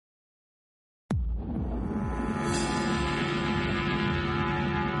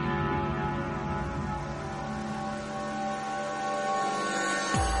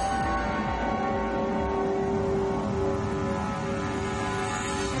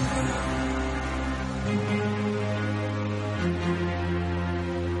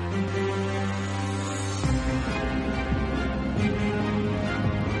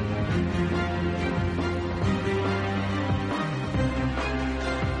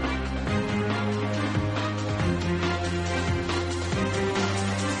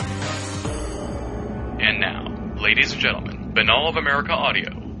ladies and gentlemen, Banal of America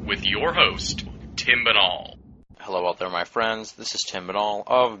Audio, with your host, Tim Banal. Hello out there, my friends. This is Tim Banal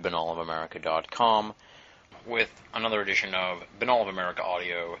of BanalofAmerica.com with another edition of Banal of America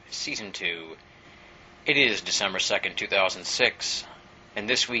Audio, Season 2. It is December 2nd, 2006, and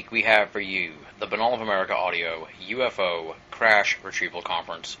this week we have for you the Banal of America Audio UFO Crash Retrieval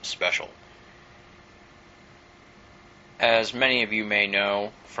Conference Special. As many of you may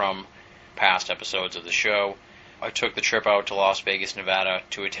know from past episodes of the show, I took the trip out to Las Vegas, Nevada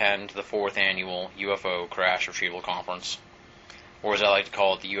to attend the 4th annual UFO Crash Retrieval Conference, or as I like to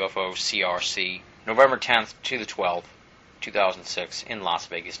call it, the UFO CRC, November 10th to the 12th, 2006, in Las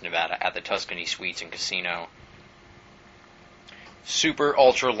Vegas, Nevada, at the Tuscany Suites and Casino. Super,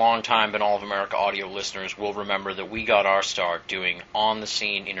 ultra, long-time Banal of America Audio listeners will remember that we got our start doing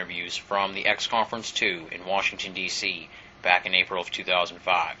on-the-scene interviews from the X-Conference 2 in Washington, D.C., back in April of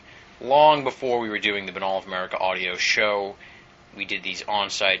 2005. Long before we were doing the Banal of America Audio show, we did these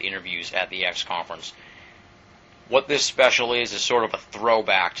on-site interviews at the X-Conference. What this special is sort of a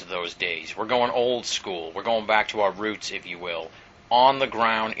throwback to those days. We're going old school. We're going back to our roots, if you will.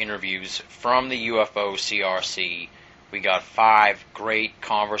 On-the-ground interviews from the UFO CRC. We got 5 great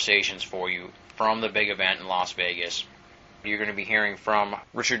conversations for you from the big event in Las Vegas. You're going to be hearing from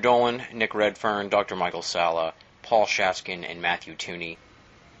Richard Dolan, Nick Redfern, Dr. Michael Salla, Paul Shatskin, and Matthew Tooney.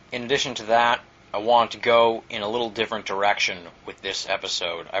 In addition to that, I wanted to go in a little different direction with this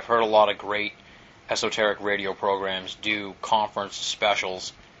episode. I've heard a lot of great esoteric radio programs do conference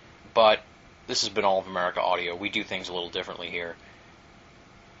specials, but this has been All of America Audio. We do things a little differently here.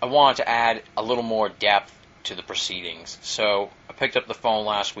 I wanted to add a little more depth to the proceedings. So I picked up the phone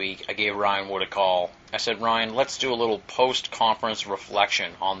last week. I gave Ryan Wood a call. I said, Ryan, let's do a little post-conference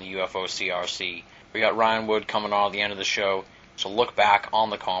reflection on the UFO CRC. We got Ryan Wood coming on at the end of the show to look back on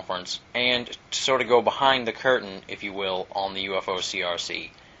the conference and to sort of go behind the curtain, if you will, on the UFO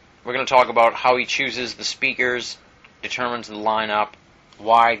CRC. We're going to talk about how he chooses the speakers, determines the lineup,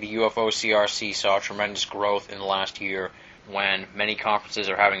 why the UFO CRC saw tremendous growth in the last year when many conferences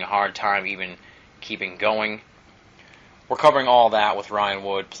are having a hard time even keeping going. We're covering all that with Ryan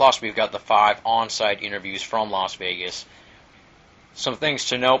Wood, plus we've got the 5 on-site interviews from Las Vegas. Some things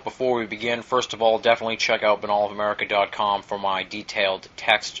to note before we begin. First of all, definitely check out banalofamerica.com for my detailed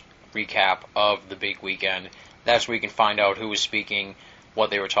text recap of the big weekend. That's where you can find out who was speaking, what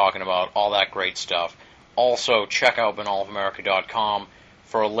they were talking about, all that great stuff. Also, check out banalofamerica.com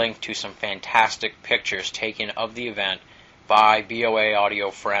for a link to some fantastic pictures taken of the event by BOA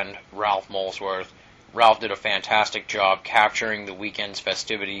audio friend Ralph Molesworth. Ralph did a fantastic job capturing the weekend's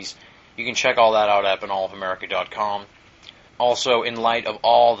festivities. You can check all that out at banalofamerica.com. Also, in light of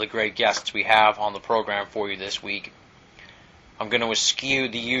all the great guests we have on the program for you this week, I'm going to eschew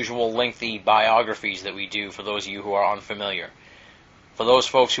the usual lengthy biographies that we do for those of you who are unfamiliar. For those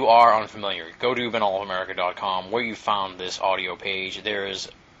folks who are unfamiliar, go to banalofamerica.com where you found this audio page. There is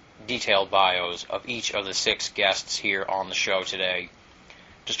detailed bios of each of the 6 guests here on the show today.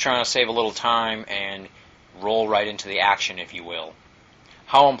 Just trying to save a little time and roll right into the action, if you will.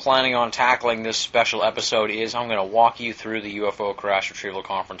 How I'm planning on tackling this special episode is I'm going to walk you through the UFO Crash Retrieval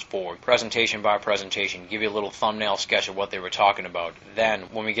Conference forward, presentation by presentation, give you a little thumbnail sketch of what they were talking about. Then,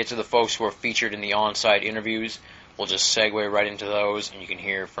 when we get to the folks who are featured in the on-site interviews, we'll just segue right into those, and you can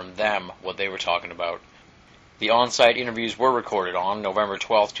hear from them what they were talking about. The on-site interviews were recorded on November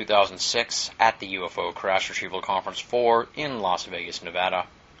 12, 2006, at the UFO Crash Retrieval Conference 4 in Las Vegas, Nevada.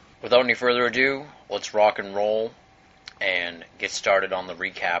 Without any further ado, let's rock and roll and get started on the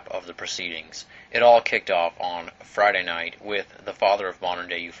recap of the proceedings. It all kicked off on Friday night with the father of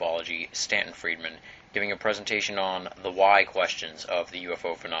modern-day ufology, Stanton Friedman, giving a presentation on the why questions of the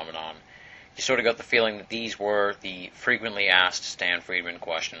UFO phenomenon. You sort of got the feeling that these were the frequently asked Stan Friedman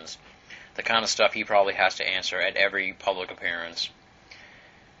questions, the kind of stuff he probably has to answer at every public appearance.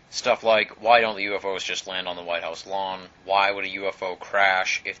 Stuff like, why don't the UFOs just land on the White House lawn? Why would a UFO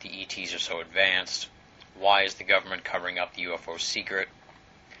crash if the ETs are so advanced? Why is the government covering up the UFO secret?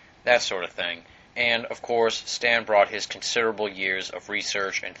 That sort of thing. And, of course, Stan brought his considerable years of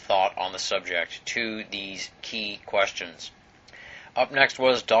research and thought on the subject to these key questions. Up next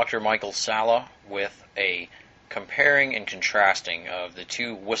was Dr. Michael Salla with a comparing and contrasting of the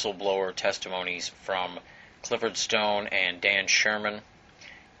 2 whistleblower testimonies from Clifford Stone and Dan Sherman.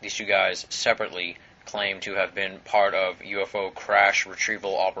 These 2 guys separately claim to have been part of UFO crash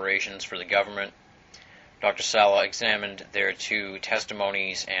retrieval operations for the government. Dr. Salla examined their 2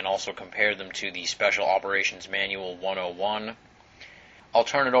 testimonies and also compared them to the Special Operations Manual 101. I'll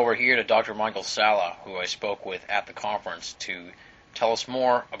turn it over here to Dr. Michael Salla, who I spoke with at the conference, to tell us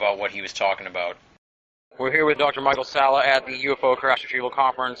more about what he was talking about. We're here with Dr. Michael Salla at the UFO Crash Retrieval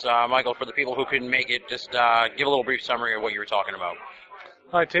Conference. Michael, for the people who couldn't make it, just give a little brief summary of what you were talking about.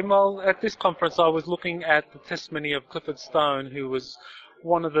 Hi, Tim. Well, at this conference, I was looking at the testimony of Clifford Stone, who was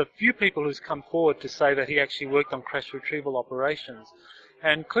one of the few people who's come forward to say that he actually worked on crash retrieval operations.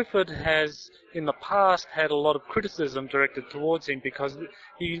 And Clifford has, in the past, had a lot of criticism directed towards him because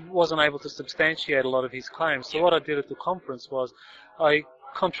he wasn't able to substantiate a lot of his claims. So what I did at the conference was I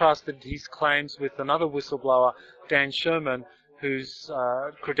contrasted his claims with another whistleblower, Dan Sherman, whose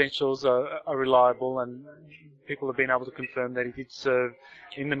credentials are reliable, and people have been able to confirm that he did serve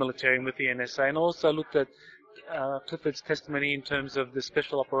in the military and with the NSA, and also looked at Clifford's testimony in terms of the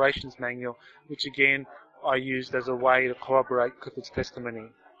Special Operations Manual, which again I used as a way to corroborate Clifford's testimony.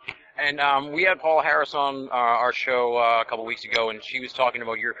 And we had Paula Harris on our show a couple weeks ago, and she was talking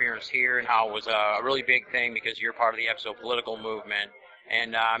about your appearance here and how it was a really big thing because you're part of the exopolitical movement.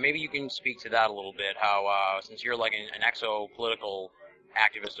 And maybe you can speak to that a little bit, how since you're like an exopolitical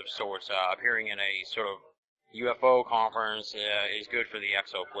activist of sorts, appearing in a sort of UFO conference is good for the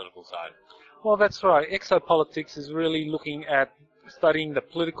exopolitical side. Well, that's right. Exopolitics is really looking at studying the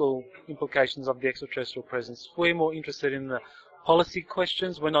political implications of the extraterrestrial presence. We're more interested in the policy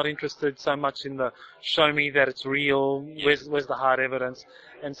questions. We're not interested so much in the show me that it's real, where's the hard evidence.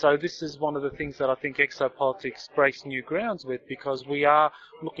 And so this is one of the things that I think exopolitics breaks new grounds with, because we are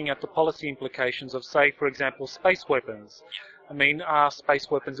looking at the policy implications of, say, for example, space weapons. I mean, are space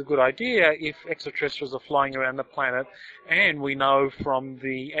weapons a good idea if extraterrestrials are flying around the planet? And we know from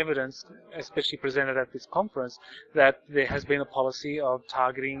the evidence, especially presented at this conference, that there has been a policy of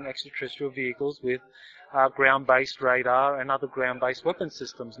targeting extraterrestrial vehicles with ground-based radar and other ground-based weapon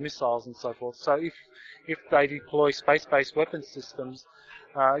systems, missiles and so forth. So if they deploy space-based weapon systems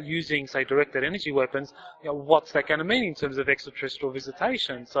using, say, directed energy weapons, what's that going to mean in terms of extraterrestrial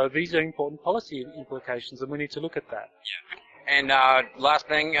visitation? So these are important policy implications, and we need to look at that. And last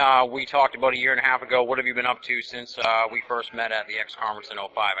thing, we talked about a year and a half ago. What have you been up to since we first met at the X Conference in '05?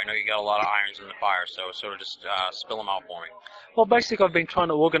 I know you got a lot of irons in the fire, so sort of just spill them out for me. Well, basically, I've been trying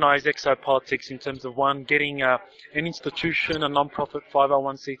to organise exopolitics in terms of, one, getting an institution, a non-profit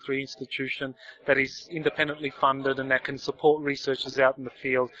 501c3 institution that is independently funded and that can support researchers out in the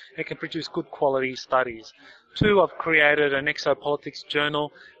field and can produce good quality studies. Two, I've created an exopolitics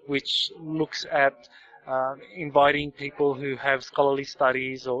journal which looks at inviting people who have scholarly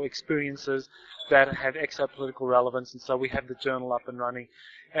studies or experiences that have exopolitical relevance, and so we have the journal up and running.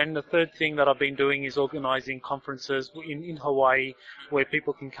 And the third thing that I've been doing is organising conferences in Hawaii where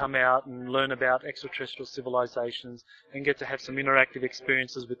people can come out and learn about extraterrestrial civilizations and get to have some interactive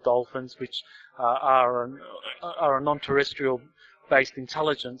experiences with dolphins, which are a non-terrestrial based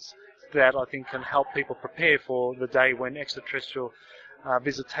intelligence that I think can help people prepare for the day when extraterrestrial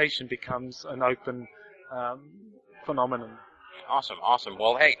visitation becomes an open phenomenon. Awesome.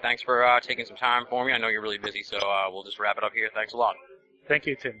 Well, hey, thanks for taking some time for me. I know you're really busy, so we'll just wrap it up here. Thanks a lot. Thank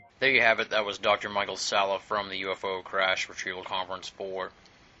you, Tim. There you have it. That was Dr. Michael Salla from the UFO Crash Retrieval Conference 4,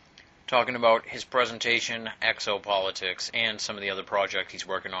 talking about his presentation, exopolitics, and some of the other projects he's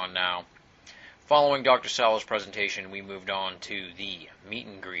working on now. Following Dr. Salla's presentation, we moved on to the meet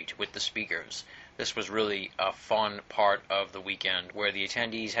and greet with the speakers. This was really a fun part of the weekend where the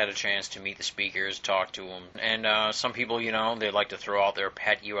attendees had a chance to meet the speakers, talk to them, and some people, they like to throw out their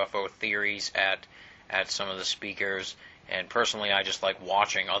pet UFO theories at some of the speakers. And personally, I just like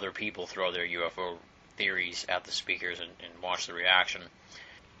watching other people throw their UFO theories at the speakers and watch the reaction.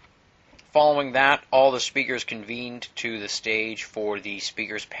 Following that, all the speakers convened to the stage for the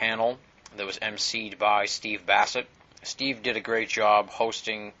speakers panel that was emceed by Steve Bassett. Steve did a great job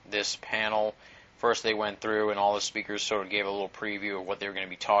hosting this panel. First they went through and all the speakers sort of gave a little preview of what they were going to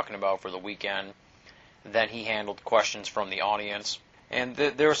be talking about for the weekend. Then he handled questions from the audience. And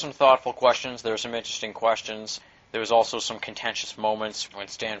there were some thoughtful questions. There were some interesting questions. There was also some contentious moments when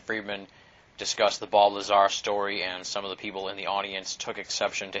Stan Friedman discussed the Bob Lazar story, and some of the people in the audience took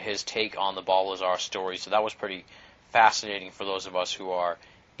exception to his take on the Bob Lazar story. So that was pretty fascinating for those of us who are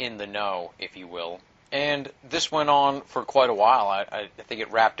in the know, if you will. And this went on for quite a while. I think it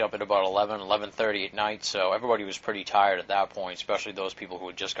wrapped up at about 11:30 at night, so everybody was pretty tired at that point, especially those people who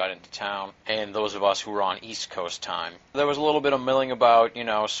had just got into town, and those of us who were on East Coast time. There was a little bit of milling about,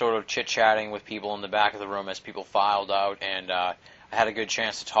 sort of chit-chatting with people in the back of the room as people filed out, and I had a good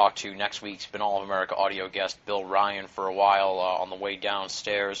chance to talk to next week's Been All of America audio guest, Bill Ryan, for a while on the way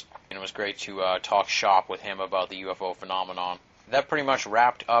downstairs, and it was great to talk shop with him about the UFO phenomenon. That pretty much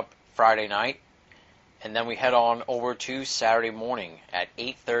wrapped up Friday night. And then we head on over to Saturday morning at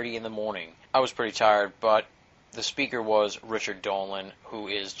 8:30 in the morning. I was pretty tired, but The speaker was Richard Dolan, who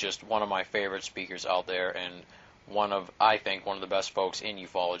is just one of my favorite speakers out there, and I think, one of the best folks in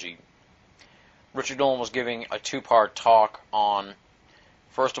ufology. Richard Dolan was giving a two-part talk on,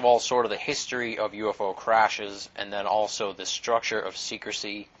 first of all, sort of the history of UFO crashes, and then also the structure of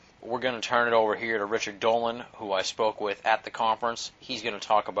secrecy. We're going to turn it over here to Richard Dolan, who I spoke with at the conference. He's going to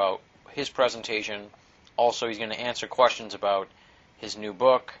talk about his presentation. Also, he's going to answer questions about his new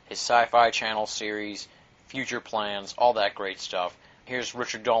book, his Sci-Fi Channel series, future plans, all that great stuff. Here's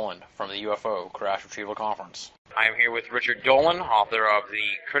Richard Dolan from the UFO Crash Retrieval Conference. I'm here with Richard Dolan, author of the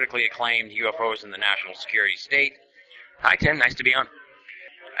critically acclaimed UFOs in the National Security State. Hi, Tim. Nice to be on.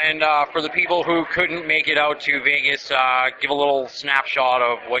 And for the people who couldn't make it out to Vegas, give a little snapshot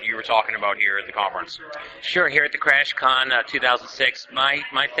of what you were talking about here at the conference. Sure. Here at the CrashCon 2006, my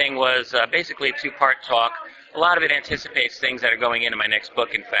thing was basically a two-part talk. A lot of it anticipates things that are going into my next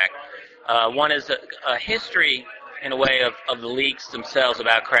book, in fact. One is a history, in a way, of the leaks themselves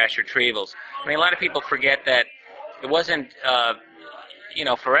about crash retrievals. I mean, a lot of people forget that it wasn't,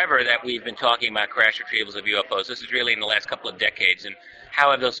 forever that we've been talking about crash retrievals of UFOs. This is really in the last couple of decades. And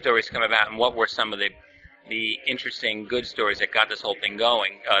how have those stories come about, and what were some of the interesting, good stories that got this whole thing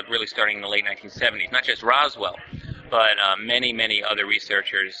going, really starting in the late 1970s? Not just Roswell, but many, many other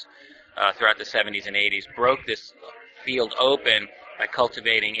researchers throughout the 70s and 80s broke this field open by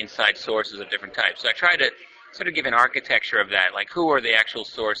cultivating inside sources of different types. So I try to sort of give an architecture of that, like who are the actual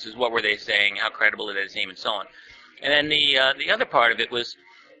sources, what were they saying, how credible did it seem, and so on. And then the other part of it was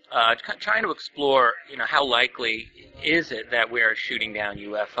trying to explore, how likely is it that we're shooting down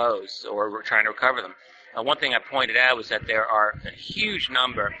UFOs or we're trying to recover them. One thing I pointed out was that there are a huge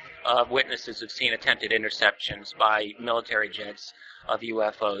number of witnesses who've seen attempted interceptions by military jets of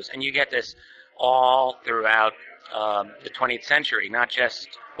UFOs, and you get this all throughout the 20th century, not just,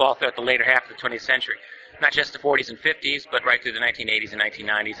 throughout the later half of the 20th century, not just the 40s and 50s, but right through the 1980s and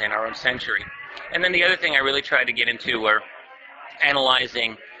 1990s and our own century. And then the other thing I really tried to get into were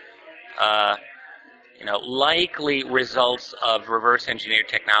analyzing likely results of reverse engineered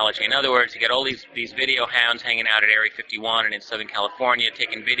technology. In other words, you get all these video hounds hanging out at Area 51 and in Southern California,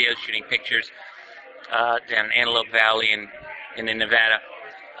 taking videos, shooting pictures down in Antelope Valley and in Nevada.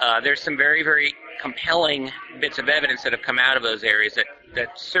 There's some very, very compelling bits of evidence that have come out of those areas that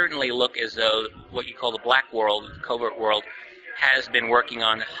certainly look as though what you call the black world, the covert world, has been working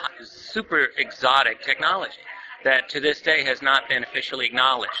on super exotic technology that to this day has not been officially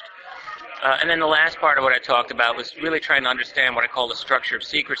acknowledged. And then the last part of what I talked about was really trying to understand what I call the structure of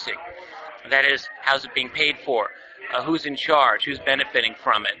secrecy. That is, how's it being paid for? Who's in charge? Who's benefiting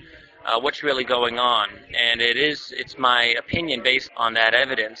from it? What's really going on? And it's my opinion based on that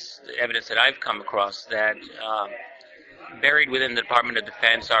evidence, the evidence that I've come across, that buried within the Department of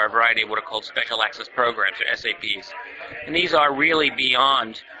Defense are a variety of what are called Special Access Programs, or SAPs. And these are really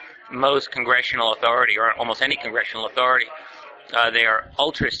beyond most congressional authority, or almost any congressional authority. They are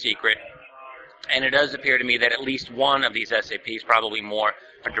ultra secret. And it does appear to me that at least one of these SAPs, probably more,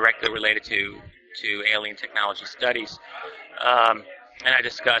 are directly related to alien technology studies. And I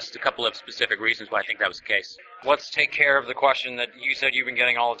discussed a couple of specific reasons why I think that was the case. Let's take care of the question that you said you've been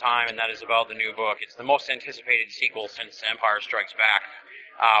getting all the time, and that is about the new book. It's the most anticipated sequel since Empire Strikes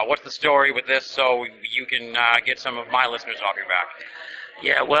Back. What's the story with this, so you can get some of my listeners off your back?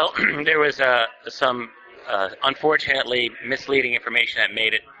 Yeah, well, there was some unfortunately misleading information that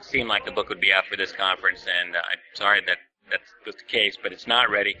made it seem like the book would be out for this conference, and I'm sorry that was the case, but it's not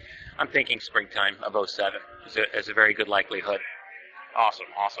ready. I'm thinking springtime of 2007 is a very good likelihood. Awesome.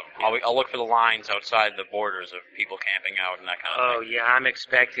 I'll look for the lines outside the borders of people camping out and that kind of thing. Oh, yeah, I'm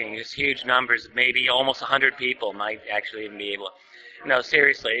expecting just huge numbers. Maybe almost 100 people might actually even be able to. No,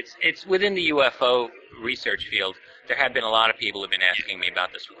 seriously, it's within the UFO research field. There have been a lot of people who have been asking me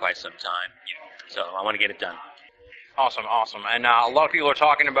about this for quite some time. So I want to get it done. Awesome. And a lot of people are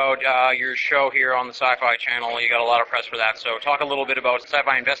talking about your show here on the Sci-Fi Channel. You got a lot of press for that. So talk a little bit about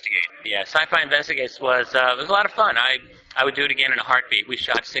Sci-Fi Investigate. Yeah, Sci-Fi Investigates was a lot of fun. I would do it again in a heartbeat. We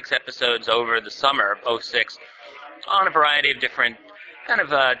shot 6 episodes over the summer of 2006 on a variety of different kind of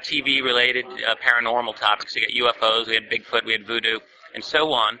TV-related paranormal topics. We got UFOs, we had Bigfoot, we had voodoo, and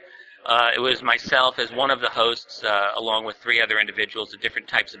so on. It was myself as one of the hosts, along with 3 other individuals of different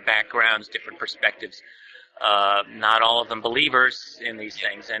types of backgrounds, different perspectives. Not all of them believers in these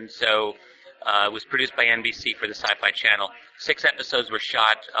things, and so it was produced by NBC for the Sci-Fi Channel. 6 episodes were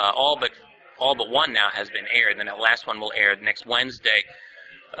shot, all but one now has been aired, and the last one will air next Wednesday,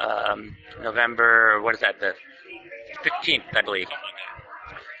 November, the 15th, I believe.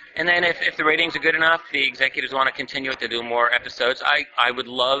 And then if the ratings are good enough, the executives want to continue it to do more episodes. I would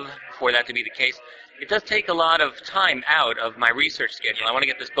love for that to be the case. It does take a lot of time out of my research schedule. I want to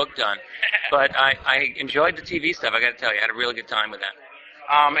get this book done. But I enjoyed the TV stuff, I got to tell you. I had a really good time with that.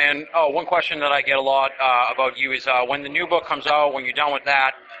 One question that I get a lot about you is when the new book comes out, when you're done with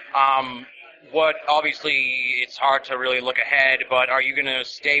that, obviously it's hard to really look ahead, but are you going to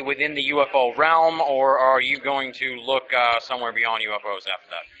stay within the UFO realm, or are you going to look somewhere beyond UFOs after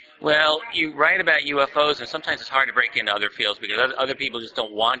that? Well, you write about UFOs, and sometimes it's hard to break into other fields because other people just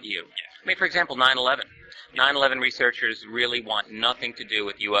don't want you. I mean, for example, 9/11. 9/11 researchers really want nothing to do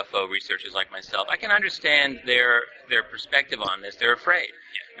with UFO researchers like myself. I can understand their perspective on this. They're afraid.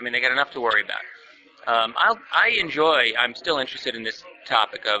 I mean, they got enough to worry about. I'm still interested in this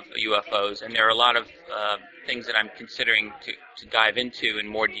topic of UFOs, and there are a lot of things that I'm considering to dive into in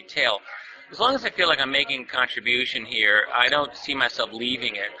more detail. As long as I feel like I'm making a contribution here, I don't see myself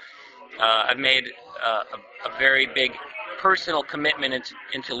leaving it. I've made a very big personal commitment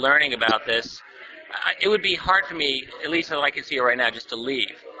into learning about this. It would be hard for me, at least as I can see it right now, just to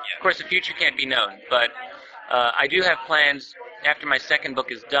leave. Of course, the future can't be known, but I do have plans, after my second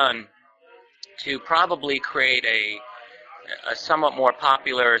book is done, to probably create a somewhat more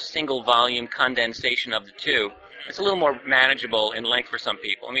popular single-volume condensation of the two. It's a little more manageable in length for some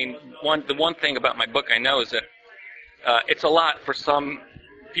people. I mean, the one thing about my book I know is that it's a lot for some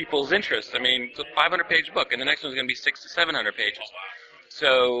people's interest. I mean, it's a 500-page book, and the next one's going to be 600 to 700 pages.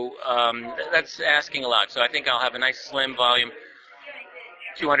 So that's asking a lot. So I think I'll have a nice slim volume,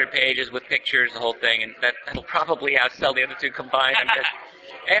 200 pages with pictures, the whole thing, and that'll probably outsell the other two combined.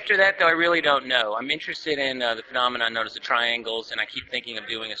 After that, though, I really don't know. I'm interested in the phenomenon known as the triangles, and I keep thinking of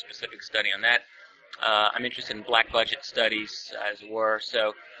doing a specific study on that. I'm interested in black budget studies, as it were.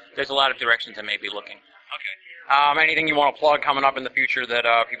 So there's a lot of directions I may be looking. Okay. Anything you want to plug coming up in the future that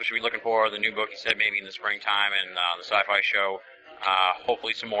people should be looking for? The new book, you said, maybe in the springtime, and the sci-fi show.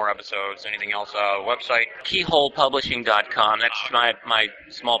 Hopefully some more episodes. Anything else? Website? KeyholePublishing.com. That's my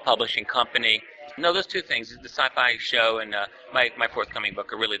small publishing company. No, those two things, the sci-fi show and my forthcoming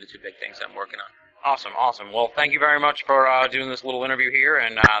book, are really the two big things I'm working on. Awesome. Well, thank you very much for doing this little interview here,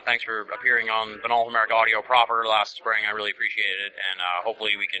 and thanks for appearing on the All of America Audio proper last spring. I really appreciated it, and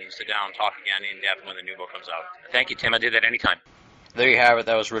hopefully we can sit down and talk again in depth when the new book comes out. Thank you, Tim. I'll do that anytime. There you have it.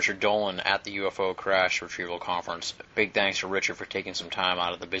 That was Richard Dolan at the UFO Crash Retrieval Conference. Big thanks to Richard for taking some time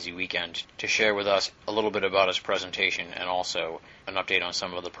out of the busy weekend to share with us a little bit about his presentation and also an update on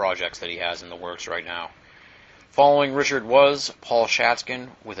some of the projects that he has in the works right now. Following Richard was Paul Shatskin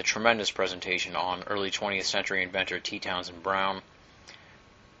with a tremendous presentation on early 20th century inventor T. Townsend Brown.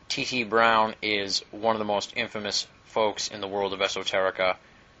 T.T. Brown is one of the most infamous folks in the world of esoterica,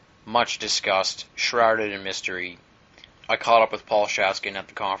 much discussed, shrouded in mystery. I caught up with Paul Shatskin at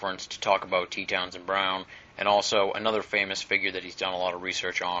the conference to talk about T. Townsend Brown, and also another famous figure that he's done a lot of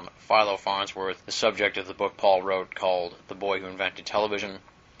research on, Philo Farnsworth, the subject of the book Paul wrote called The Boy Who Invented Television.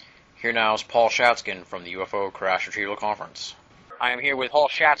 Here now is Paul Shatskin from the UFO Crash Retrieval Conference. I am here with Paul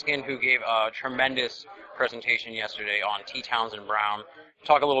Shatskin, who gave a tremendous presentation yesterday on T. Townsend Brown.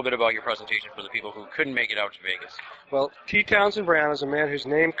 Talk a little bit about your presentation for the people who couldn't make it out to Vegas. Well, T. Townsend Brown is a man whose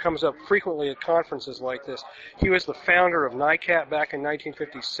name comes up frequently at conferences like this. He was the founder of NICAP back in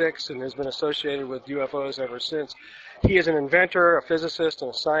 1956 and has been associated with UFOs ever since. He is an inventor, a physicist,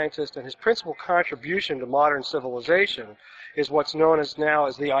 and a scientist, and his principal contribution to modern civilization is what's known as now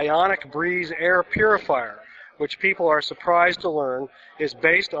as the ionic breeze air purifier, which people are surprised to learn is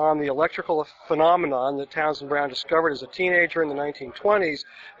based on the electrical phenomenon that Townsend Brown discovered as a teenager in the 1920s.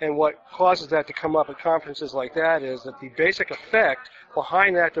 And what causes that to come up at conferences like that is that the basic effect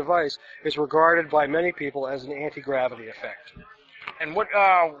behind that device is regarded by many people as an anti-gravity effect. And what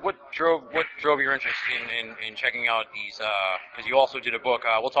drove your interest in checking out these? Because you also did a book.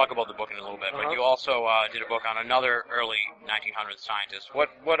 We'll talk about the book in a little bit, but you also did a book on another early 1900s scientist.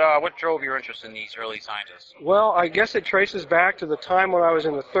 What drove your interest in these early scientists? Well, I guess it traces back to the time when I was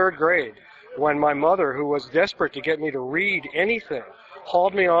in the third grade, when my mother, who was desperate to get me to read anything,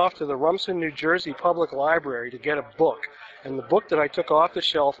 hauled me off to the Rumson, New Jersey Public Library to get a book. And the book that I took off the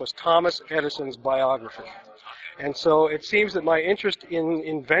shelf was Thomas Edison's biography. And so it seems that my interest in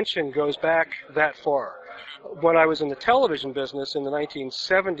invention goes back that far. When I was in the television business in the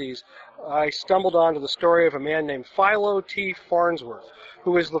 1970s, I stumbled onto the story of a man named Philo T. Farnsworth,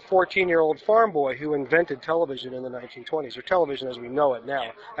 who is the 14-year-old farm boy who invented television in the 1920s, or television as we know it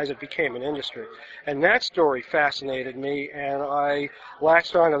now, as it became an industry. And that story fascinated me, and I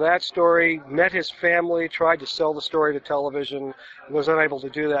latched onto that story, met his family, tried to sell the story to television, was unable to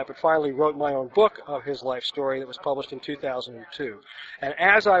do that, but finally wrote my own book of his life story that was published in 2002. And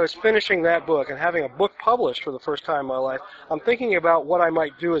as I was finishing that book and having a book published, published for the first time in my life, I'm thinking about what I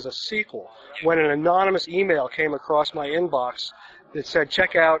might do as a sequel when an anonymous email came across my inbox that said,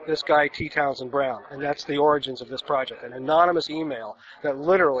 check out this guy T. Townsend Brown. And that's the origins of this project. An anonymous email that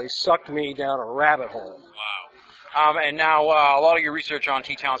literally sucked me down a rabbit hole. Wow. And now a lot of your research on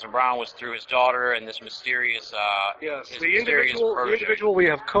T. Townsend Brown was through his daughter and this mysterious yes, his the mysterious individual we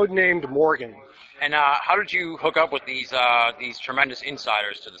have codenamed Morgan. And how did you hook up with these tremendous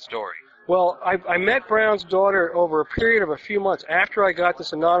insiders to the story? Well, I met Brown's daughter over a period of a few months after I got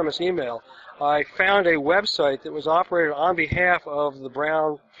this anonymous email. I found a website that was operated on behalf of the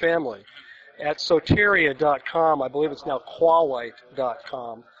Brown family at Soteria.com. I believe it's now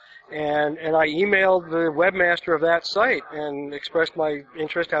Qualite.com. And I emailed the webmaster of that site and expressed my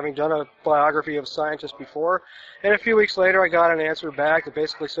interest, having done a biography of scientists before. And a few weeks later, I got an answer back that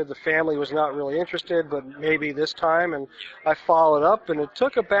basically said the family was not really interested, but maybe this time. And I followed up, and it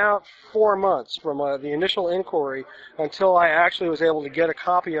took about 4 months from the initial inquiry until I actually was able to get a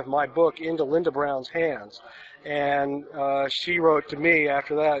copy of my book into Linda Brown's hands. And she wrote to me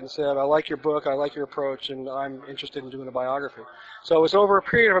after that and said, I like your book, I like your approach, and I'm interested in doing a biography. So it was over a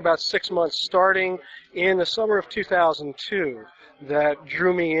period of about 6 months, starting in the summer of 2002, that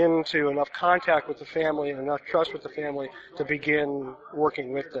drew me into enough contact with the family and enough trust with the family to begin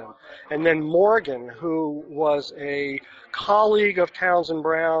working with them. And then Morgan, who was a colleague of Townsend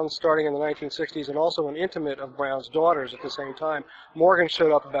Brown starting in the 1960s and also an intimate of Brown's daughters at the same time, Morgan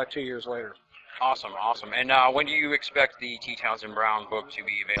showed up about 2 years later. Awesome. And when do you expect the T. Townsend Brown book to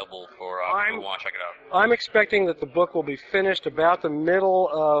be available for people who want to check it out? I'm expecting that the book will be finished about the middle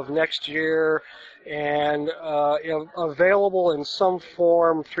of next year and available in some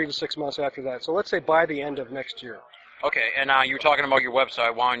form 3 to 6 months after that. So let's say by the end of next year. Okay, and you were talking about your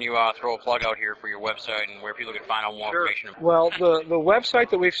website. Why don't you throw a plug out here for your website and where people can find out more information? Well, the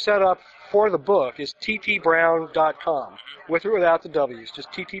website that we've set up for the book is ttbrown.com, with or without the W's,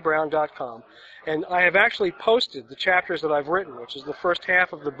 just ttbrown.com. And I have actually posted the chapters that I've written, which is the first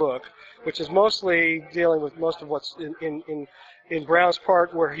half of the book, which is mostly dealing with most of what's in Brown's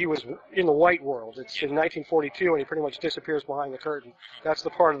part where he was in the white world. It's in 1942 and he pretty much disappears behind the curtain. That's the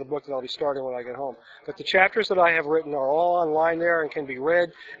part of the book that I'll be starting when I get home. But the chapters that I have written are all online there and can be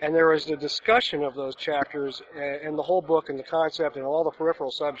read, and there is a discussion of those chapters and the whole book and the concept and all the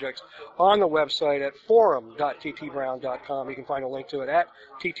peripheral subjects on the website at forum.ttbrown.com. You can find a link to it at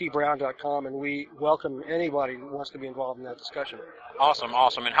ttbrown.com, and we welcome anybody who wants to be involved in that discussion. Awesome.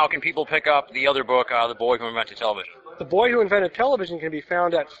 And how can people pick up the other book, The Boy Who Invented Television? The Boy Who Invented Television can be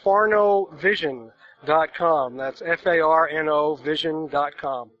found at farnovision.com. That's F-A-R-N-O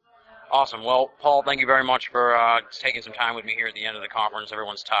vision.com. Awesome. Well, Paul, thank you very much for taking some time with me here at the end of the conference.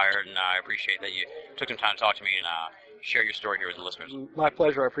 Everyone's tired, and I appreciate that you took some time to talk to me and share your story here with the listeners. My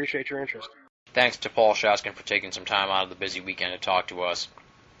pleasure. I appreciate your interest. Thanks to Paul Shaskin for taking some time out of the busy weekend to talk to us.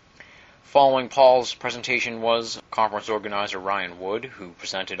 Following Paul's presentation was conference organizer Ryan Wood, who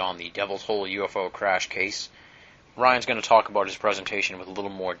presented on the Devil's Hole UFO crash case. Ryan's going to talk about his presentation with a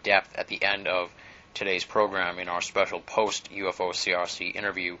little more depth at the end of today's program in our special post-UFO CRC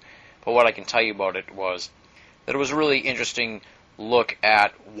interview. But what I can tell you about it was that it was a really interesting look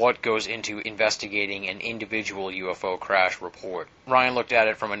at what goes into investigating an individual UFO crash report. Ryan looked at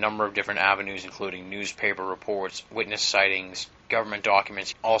it from a number of different avenues, including newspaper reports, witness sightings, government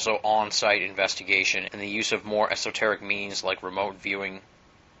documents, also on-site investigation, and the use of more esoteric means like remote viewing.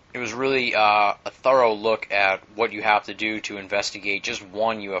 It was really a thorough look at what you have to do to investigate just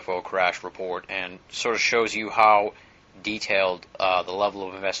one UFO crash report, and sort of shows you how detailed the level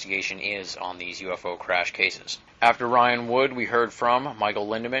of investigation is on these UFO crash cases. After Ryan Wood, we heard from Michael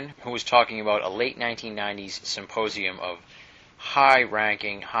Lindemann, who was talking about a late 1990s symposium of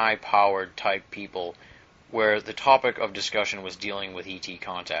high-ranking, high-powered type people where the topic of discussion was dealing with ET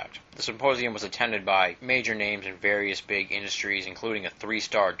contact. The symposium was attended by major names in various big industries, including a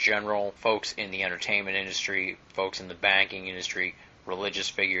 3-star general, folks in the entertainment industry, folks in the banking industry, religious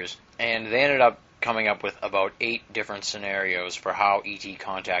figures, and they ended up coming up with about 8 different scenarios for how ET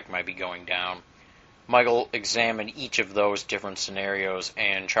contact might be going down. Michael examined each of those different scenarios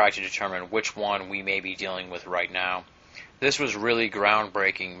and tried to determine which one we may be dealing with right now. This was really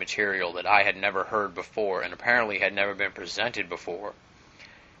groundbreaking material that I had never heard before and apparently had never been presented before.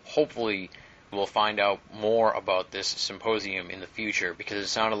 Hopefully we'll find out more about this symposium in the future because it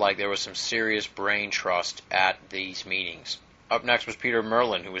sounded like there was some serious brain trust at these meetings. Up next was Peter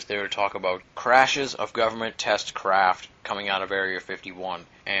Merlin, who was there to talk about crashes of government test craft coming out of Area 51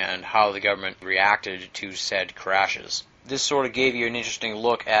 and how the government reacted to said crashes. This sort of gave you an interesting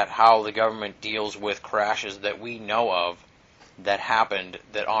look at how the government deals with crashes that we know of that happened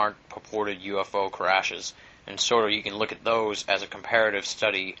that aren't purported UFO crashes, and sort of you can look at those as a comparative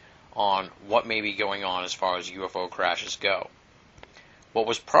study on what may be going on as far as UFO crashes go. What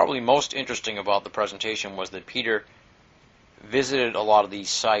was probably most interesting about the presentation was that Peter visited a lot of these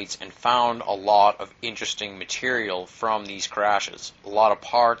sites and found a lot of interesting material from these crashes. A lot of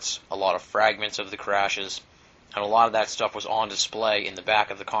parts, a lot of fragments of the crashes, and a lot of that stuff was on display in the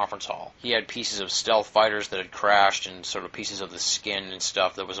back of the conference hall. He had pieces of stealth fighters that had crashed and sort of pieces of the skin and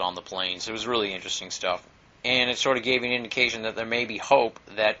stuff that was on the planes. It was really interesting stuff. And it sort of gave an indication that there may be hope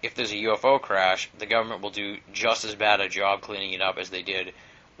that if there's a UFO crash, the government will do just as bad a job cleaning it up as they did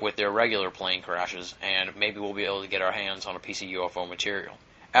with their regular plane crashes, and maybe we'll be able to get our hands on a piece of UFO material.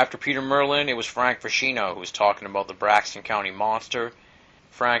 After Peter Merlin, it was Frank Frascino who was talking about the Braxton County Monster.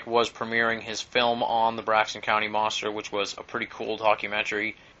 Frank was premiering his film on the Braxton County Monster, which was a pretty cool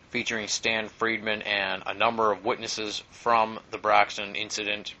documentary featuring Stan Friedman and a number of witnesses from the Braxton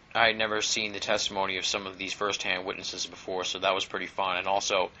incident. I had never seen the testimony of some of these first-hand witnesses before, so that was pretty fun. And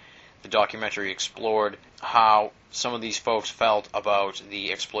also, the documentary explored how some of these folks felt about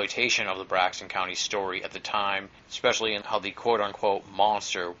the exploitation of the Braxton County story at the time, especially in how the quote-unquote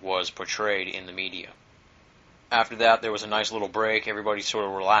monster was portrayed in the media. After that, there was a nice little break. Everybody sort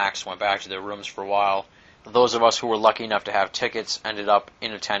of relaxed, went back to their rooms for a while. Those of us who were lucky enough to have tickets ended up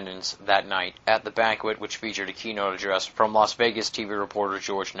in attendance that night at the banquet, which featured a keynote address from Las Vegas TV reporter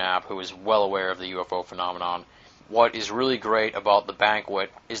George Knapp, who is well aware of the UFO phenomenon. What is really great about the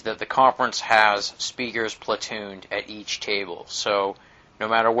banquet is that the conference has speakers platooned at each table. So no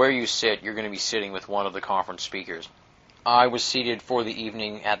matter where you sit, you're going to be sitting with one of the conference speakers. I was seated for the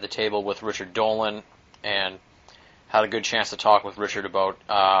evening at the table with Richard Dolan and had a good chance to talk with Richard about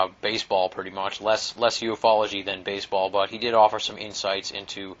baseball pretty much. Less ufology than baseball, but he did offer some insights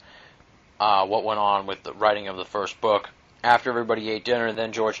into what went on with the writing of the first book. After everybody ate dinner,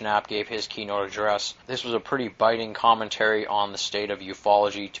 then George Knapp gave his keynote address. This was a pretty biting commentary on the state of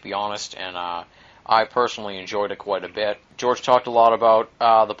ufology, to be honest, and I personally enjoyed it quite a bit. George talked a lot about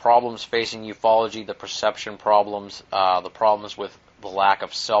the problems facing ufology, the perception problems, the problems with the lack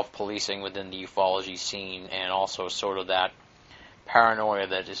of self-policing within the ufology scene, and also sort of that paranoia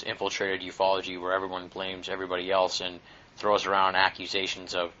that has infiltrated ufology where everyone blames everybody else and throws around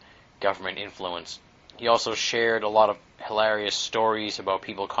accusations of government influence. He also shared a lot of hilarious stories about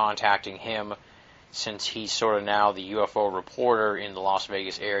people contacting him. Since he's sort of now the UFO reporter in the Las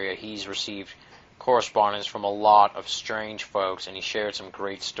Vegas area, he's received correspondence from a lot of strange folks, and he shared some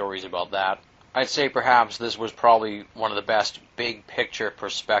great stories about that. I'd say perhaps this was probably one of the best big-picture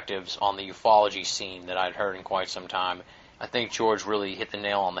perspectives on the ufology scene that I'd heard in quite some time. I think George really hit the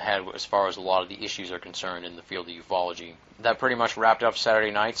nail on the head as far as a lot of the issues are concerned in the field of ufology. That pretty much wrapped up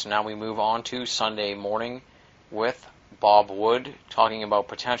Saturday night, so now we move on to Sunday morning with Bob Wood talking about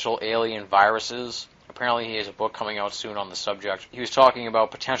potential alien viruses. Apparently he has a book coming out soon on the subject. He was talking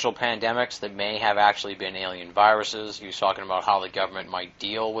about potential pandemics that may have actually been alien viruses. He was talking about how the government might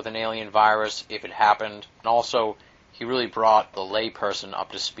deal with an alien virus if it happened. And also, he really brought the layperson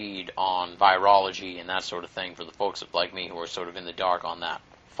up to speed on virology and that sort of thing for the folks like me who are sort of in the dark on that.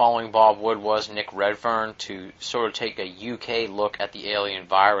 Following Bob Wood was Nick Redfern to sort of take a UK look at the alien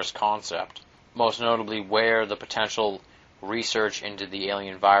virus concept, most notably where the potential research into the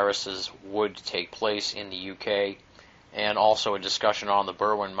alien viruses would take place in the UK, and also a discussion on the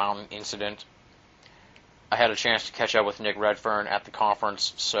Berwyn Mountain incident. I had a chance to catch up with Nick Redfern at the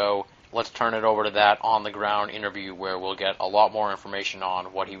conference, so let's turn it over to that on-the-ground interview where we'll get a lot more information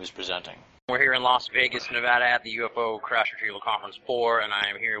on what he was presenting. We're here in Las Vegas, Nevada at the UFO Crash Retrieval Conference 4, and I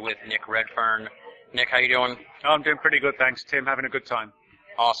am here with Nick Redfern. Nick, how you doing? I'm doing pretty good, thanks, Tim. Having a good time.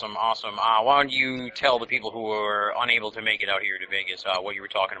 Awesome. Why don't you tell the people who were unable to make it out here to Vegas what you were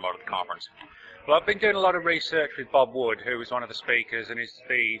talking about at the conference? Well, I've been doing a lot of research with Bob Wood, who was one of the speakers, and is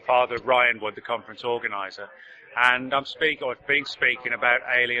the father of Ryan Wood, the conference organizer. And I've been speaking about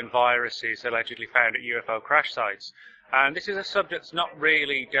alien viruses allegedly found at UFO crash sites. And this is a subject that's not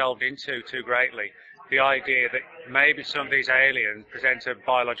really delved into too greatly. The idea that maybe some of these aliens present a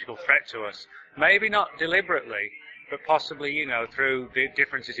biological threat to us. Maybe not deliberately, but possibly, through the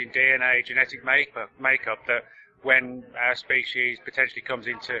differences in DNA, genetic makeup, that when our species potentially comes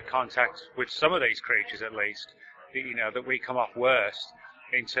into contact with some of these creatures at least, that we come off worse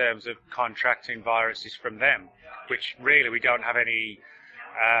in terms of contracting viruses from them, which really we don't have any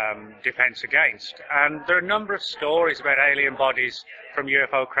defense against. And there are a number of stories about alien bodies from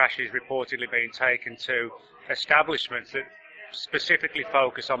UFO crashes reportedly being taken to establishments that specifically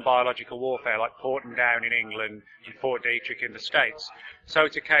focus on biological warfare, like Porton Down in England and Fort Detrick in the States. So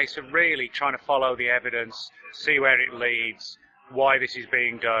it's a case of really trying to follow the evidence, see where it leads, why this is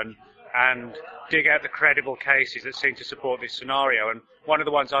being done, and dig out the credible cases that seem to support this scenario. And one of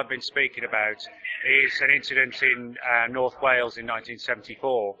the ones I've been speaking about is an incident in North Wales in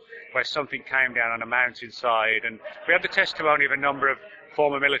 1974, where something came down on a mountainside, and we have the testimony of a number of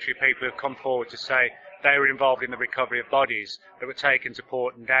former military people who have come forward to say they were involved in the recovery of bodies that were taken to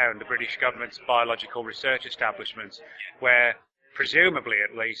Porton Down, the British government's biological research establishment, where presumably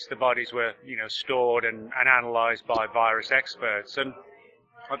at least the bodies were, stored and analysed by virus experts. And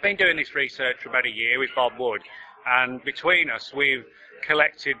I've been doing this research for about a year with Bob Wood, and between us we've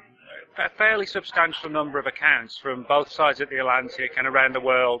collected a fairly substantial number of accounts from both sides of the Atlantic and around the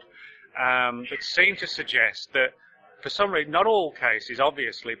world that seem to suggest that for some reason, not all cases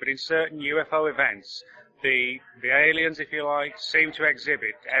obviously, but in certain UFO events, the aliens, if you like, seem to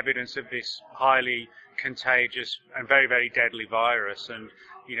exhibit evidence of this highly contagious and very, very deadly virus. And,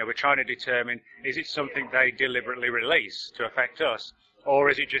 we're trying to determine, is it something they deliberately release to affect us?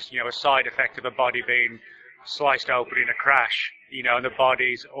 Or is it just, a side effect of a body being sliced open in a crash, and the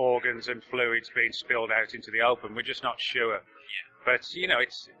body's organs and fluids being spilled out into the open? We're just not sure. But,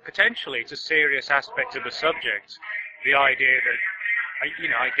 it's a serious aspect of the subject. The idea that,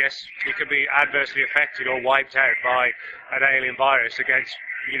 I guess it could be adversely affected or wiped out by an alien virus against,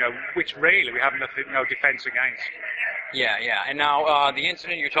 which really we have no defense against. Yeah. And now, the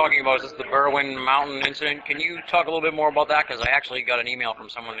incident you're talking about, is this the Berwyn Mountain incident? Can you talk a little bit more about that? Because I actually got an email from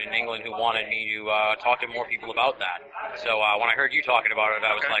someone in England who wanted me to talk to more people about that. So when I heard you talking about it,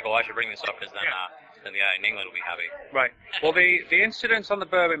 I was like, I should bring this up, because then the guy in England will be happy. Right. Well, the incident on the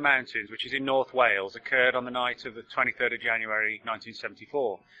Berwyn Mountains, which is in North Wales, occurred on the night of the 23rd of January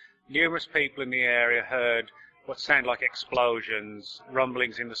 1974. Numerous people in the area heard what sounded like explosions,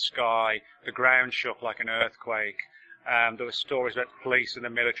 rumblings in the sky, the ground shook like an earthquake. There were stories about the police and the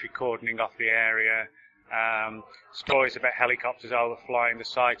military cordoning off the area, stories about helicopters overflying the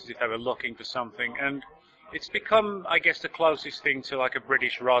site as if they were looking for something, and it's become, I guess, the closest thing to like a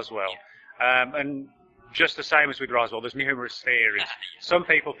British Roswell. And just the same as with Roswell, there's numerous theories. Some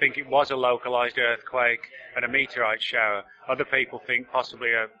people think it was a localized earthquake and a meteorite shower. Other people think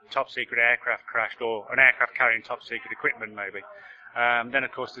possibly a top-secret aircraft crashed, or an aircraft carrying top-secret equipment, maybe. Then,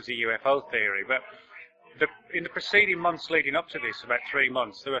 of course, there's a UFO theory. But in the preceding months leading up to this, about 3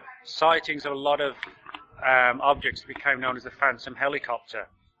 months, there were sightings of a lot of objects that became known as the Phantom helicopter.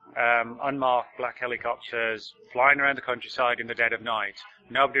 Unmarked black helicopters flying around the countryside in the dead of night.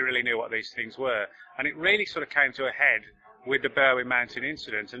 Nobody really knew what these things were. And it really sort of came to a head with the Berwyn Mountain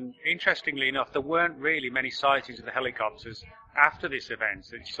incident. And interestingly enough, there weren't really many sightings of the helicopters after this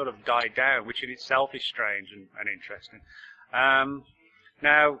event. It sort of died down, which in itself is strange and interesting.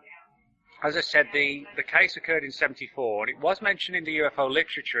 Now, as I said, the case occurred in 74, and it was mentioned in the UFO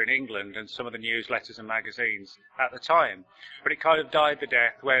literature in England and some of the newsletters and magazines at the time. But it kind of died the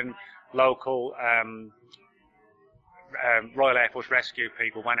death when local Royal Air Force rescue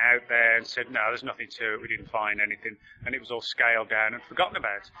people went out there and said, no, there's nothing to it, we didn't find anything, and it was all scaled down and forgotten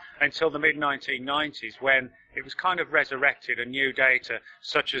about until the mid-1990s, when it was kind of resurrected and new data,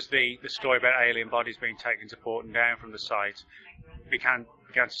 such as the story about alien bodies being taken to Porton Down from the site, began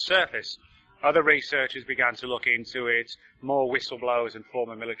to surface. Other researchers began to look into it. More whistleblowers and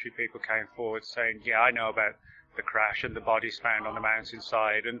former military people came forward saying, yeah, I know about the crash and the bodies found on the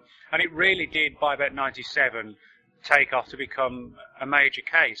mountainside. And it really did, by about 97, take off to become a major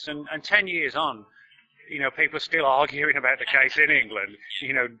case. And 10 years on, people are still arguing about the case in England.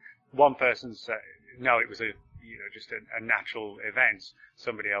 One person said, no, it was just a natural event.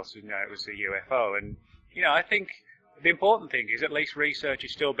 Somebody else said, no, it was a UFO. And, I think the important thing is at least research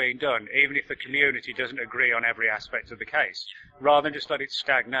is still being done, even if the community doesn't agree on every aspect of the case. Rather than just let it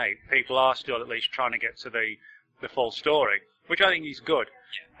stagnate, people are still at least trying to get to the full story, which I think is good.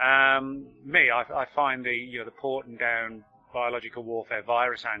 I find the Porton Down biological warfare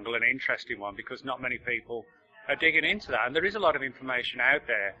virus angle an interesting one, because not many people are digging into that, and there is a lot of information out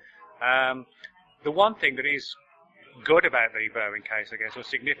there. The one thing that is good about the Berwyn case, I guess, or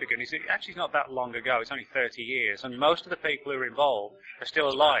significant, is it actually not that long ago. It's only 30 years, and most of the people who are involved are still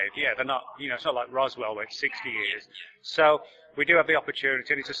alive. Yeah, they're not, it's not like Roswell where it's 60 years. So we do have the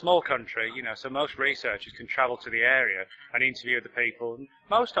opportunity, and it's a small country, so most researchers can travel to the area and interview the people. And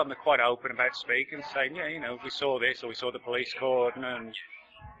most of them are quite open about speaking, saying, yeah, we saw this, or we saw the police cordon, and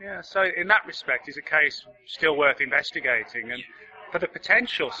yeah, so in that respect, it's a case still worth investigating. And for the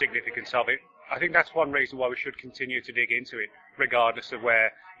potential significance of it, I think that's one reason why we should continue to dig into it, regardless of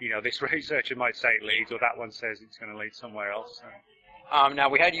where, this researcher might say it leads, or that one says it's going to lead somewhere else. So. Now,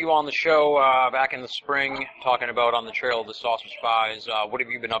 we had you on the show back in the spring talking about On the Trail of the Saucer Spies. What have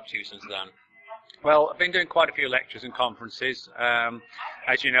you been up to since then? Well, I've been doing quite a few lectures and conferences.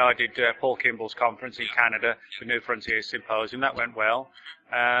 As you know, I did Paul Kimball's conference in Canada, the New Frontiers Symposium. That went well.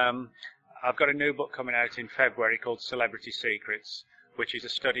 I've got a new book coming out in February called Celebrity Secrets, which is a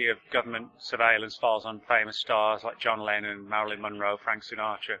study of government surveillance files on famous stars like John Lennon, Marilyn Monroe, Frank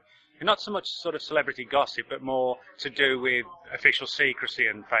Sinatra. And not so much sort of celebrity gossip, but more to do with official secrecy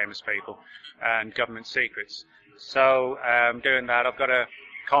and famous people and government secrets. So doing that, I've got a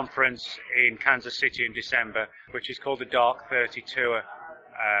conference in Kansas City in December, which is called the Dark 30 Tour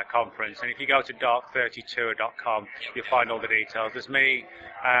conference. And if you go to dark30tour.com, you'll find all the details. There's me,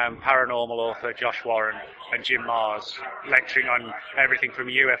 paranormal author Josh Warren, and Jim Mars lecturing on everything from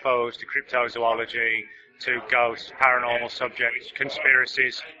UFOs to cryptozoology to ghosts, paranormal subjects,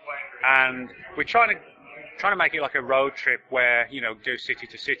 conspiracies. And we're trying to make it like a road trip where, do city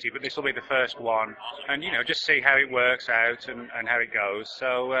to city, but this will be the first one, and, just see how it works out and how it goes.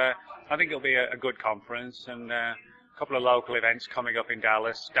 So I think it'll be a good conference, and a couple of local events coming up in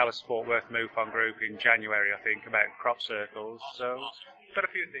Dallas Fort Worth MUFON group in January, I think, about crop circles. So got a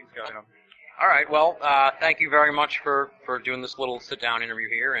few things going on. All right. Well, thank you very much for doing this little sit-down interview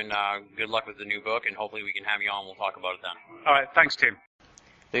here, and good luck with the new book, and hopefully we can have you on. We'll talk about it then. All right. Thanks, Tim.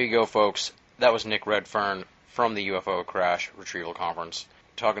 There you go, folks. That was Nick Redfern from the UFO Crash Retrieval Conference,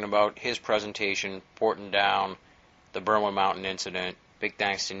 talking about his presentation, reporting down the Burnwood Mountain incident. Big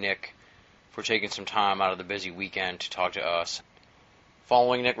thanks to Nick for taking some time out of the busy weekend to talk to us.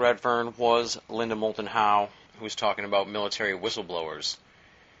 Following Nick Redfern was Linda Moulton Howe, who was talking about military whistleblowers.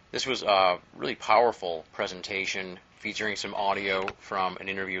 This was a really powerful presentation featuring some audio from an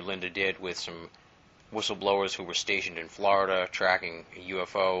interview Linda did with some whistleblowers who were stationed in Florida tracking a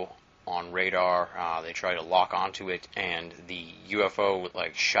UFO on radar. They tried to lock onto it, and the UFO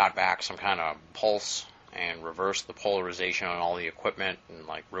shot back some kind of pulse and reversed the polarization on all the equipment and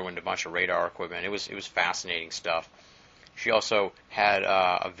ruined a bunch of radar equipment. It was fascinating stuff. She also had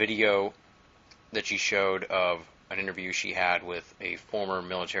a video that she showed of an interview she had with a former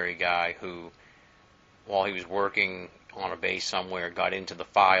military guy who, while he was working on a base somewhere, got into the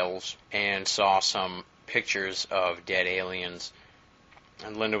files and saw some pictures of dead aliens.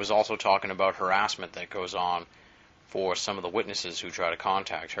 And Linda was also talking about harassment that goes on for some of the witnesses who try to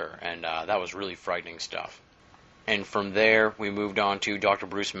contact her, and that was really frightening stuff. And from there, we moved on to Dr.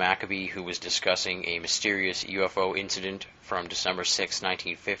 Bruce Maccabee, who was discussing a mysterious UFO incident from December 6,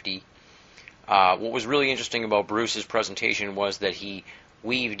 1950. What was really interesting about Bruce's presentation was that he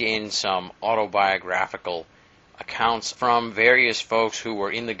weaved in some autobiographical accounts from various folks who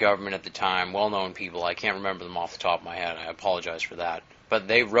were in the government at the time, well-known people. I can't remember them off the top of my head. I apologize for that. But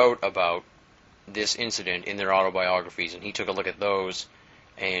they wrote about this incident in their autobiographies, and he took a look at those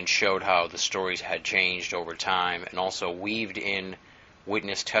and showed how the stories had changed over time, and also weaved in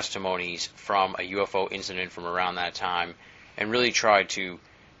witness testimonies from a UFO incident from around that time, and really tried to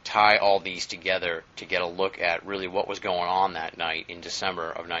tie all these together to get a look at really what was going on that night in December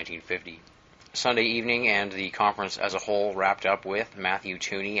of 1950. Sunday evening and the conference as a whole wrapped up with Matthew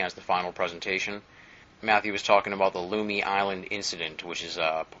Tooney as the final presentation. Matthew was talking about the Loomy Island incident, which is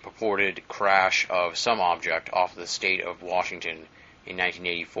a purported crash of some object off the state of Washington in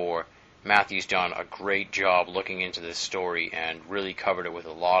 1984. Matthew's done a great job looking into this story and really covered it with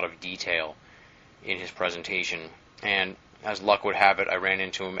a lot of detail in his presentation. And as luck would have it, I ran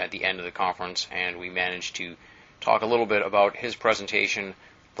into him at the end of the conference, and we managed to talk a little bit about his presentation,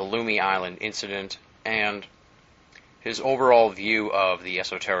 the Loomy Island incident, and his overall view of the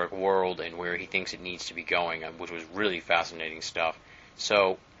esoteric world and where he thinks it needs to be going, which was really fascinating stuff.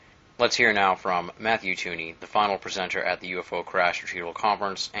 So let's hear now from Matthew Tooney, the final presenter at the UFO Crash Retrieval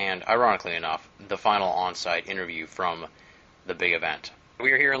Conference, and ironically enough, the final on-site interview from the big event.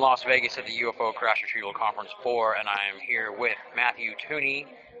 We are here in Las Vegas at the UFO Crash Retrieval Conference 4, and I am here with Matthew Tooney,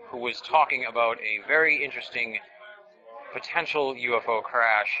 who was talking about a very interesting potential UFO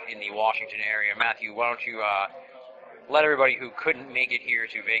crash in the Washington area. Matthew, why don't you let everybody who couldn't make it here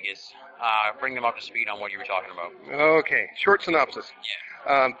to Vegas, bring them up to speed on what you were talking about. Okay, short synopsis.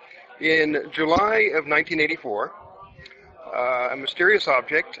 Yeah. In July of 1984, a mysterious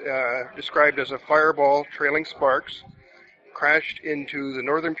object, described as a fireball trailing sparks, crashed into the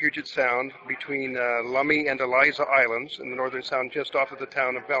northern Puget Sound between Lummi and Eliza Islands in the northern sound just off of the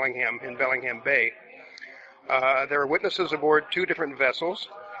town of Bellingham in Bellingham Bay. There were witnesses aboard two different vessels.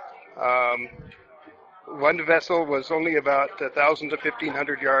 One vessel was only about 1,000 to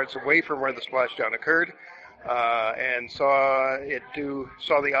 1,500 yards away from where the splashdown occurred, and saw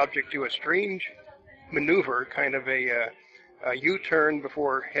the object do a strange maneuver, kind of a U-turn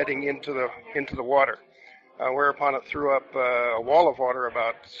before heading into the water. whereupon it threw up a wall of water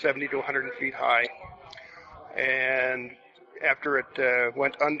about 70 to 100 feet high. And after it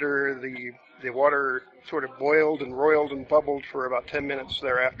went under, the water sort of boiled and roiled and bubbled for about 10 minutes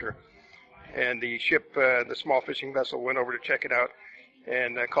thereafter. And the ship, the small fishing vessel, went over to check it out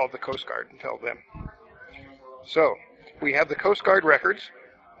and called the Coast Guard and told them. So we have the Coast Guard records.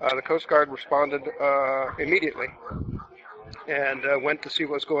 The Coast Guard responded immediately and went to see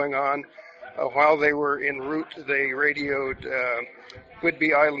what was going on. While they were en route, they radioed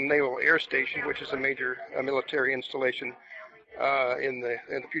Whidbey Island Naval Air Station, which is a major military installation in the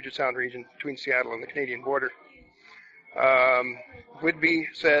Puget Sound region between Seattle and the Canadian border. Whidbey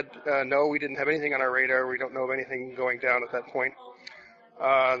said, no, we didn't have anything on our radar. We don't know of anything going down at that point.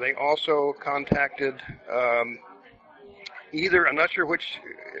 They also contacted either, I'm not sure which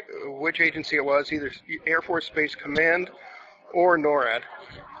agency it was, either Air Force Space Command or NORAD,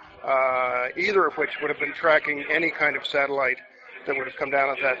 either of which would have been tracking any kind of satellite that would have come down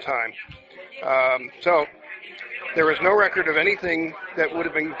at that time. So there was no record of anything that would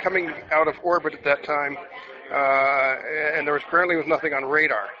have been coming out of orbit at that time, and there apparently was nothing on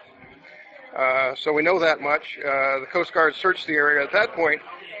radar. So we know that much. The Coast Guard searched the area at that point,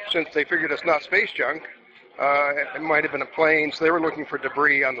 since they figured it's not space junk. It might have been a plane, so they were looking for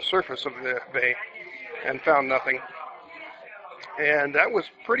debris on the surface of the bay and found nothing. And that was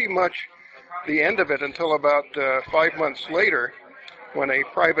pretty much the end of it until about 5 months later, when a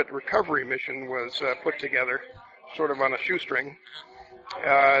private recovery mission was put together, sort of on a shoestring.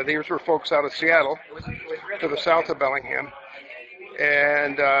 These were folks out of Seattle, to the south of Bellingham.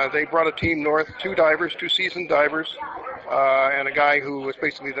 And they brought a team north, 2 divers, 2 seasoned divers, and a guy who was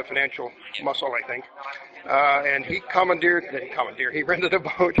basically the financial muscle, I think. And he rented a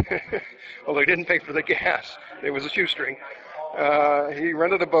boat, although he didn't pay for the gas. It was a shoestring. He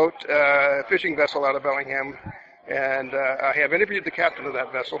rented a boat, a fishing vessel out of Bellingham, and I have interviewed the captain of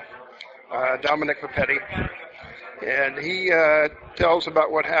that vessel, Dominic Papetti, and he tells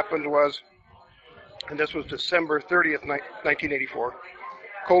about what happened was, and this was December 30th, 1984,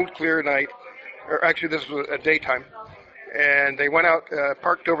 cold, clear night, or actually this was a daytime, and they went out,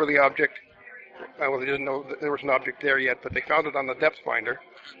 parked over the object. Well, they didn't know that there was an object there yet, but they found it on the depth finder,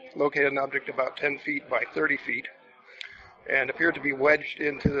 located an object about 10 feet by 30 feet, and appeared to be wedged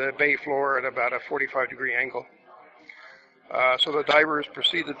into the bay floor at about a 45-degree angle. So the divers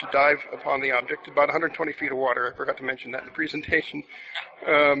proceeded to dive upon the object, about 120 feet of water. I forgot to mention that in the presentation.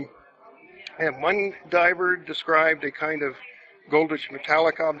 And one diver described a kind of goldish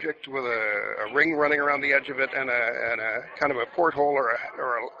metallic object with a ring running around the edge of it and a kind of a porthole or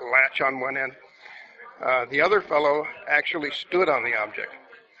a latch on one end. The other fellow actually stood on the object,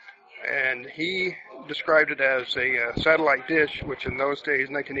 and he described it as a satellite dish, which in those days,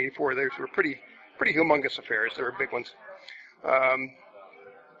 1984, those were pretty humongous affairs. They were big ones.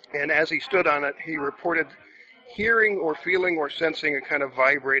 And as he stood on it, he reported hearing or feeling or sensing a kind of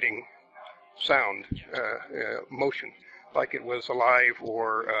vibrating sound, motion, like it was alive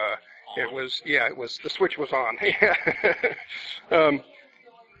or it was the switch was on.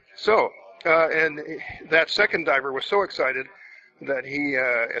 And that second diver was so excited that he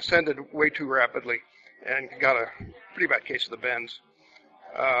ascended way too rapidly and got a pretty bad case of the bends.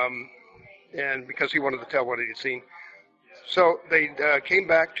 And because he wanted to tell what he had seen. So they came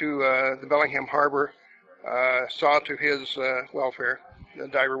back to the Bellingham Harbor, saw to his welfare. The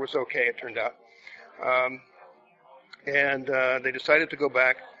diver was okay, it turned out. And they decided to go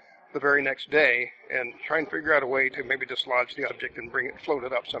back the very next day and try and figure out a way to maybe dislodge the object and float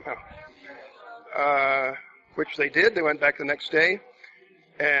it up somehow. Which they did. They went back the next day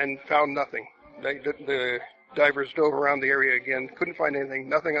and found nothing. The divers dove around the area again, couldn't find anything,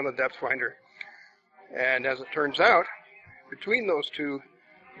 nothing on the depth finder. And as it turns out, between those 2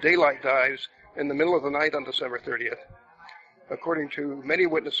 daylight dives in the middle of the night on December 30th, according to many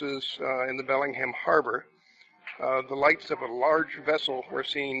witnesses in the Bellingham Harbor, the lights of a large vessel were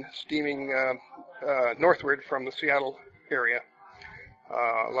seen steaming northward from the Seattle area.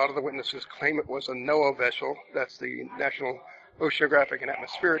 A lot of the witnesses claim it was a NOAA vessel. That's the National Oceanographic and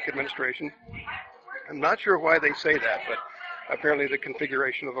Atmospheric Administration. I'm not sure why they say that, but apparently the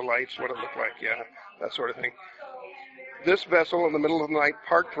configuration of the lights, what it looked like, that sort of thing. This vessel in the middle of the night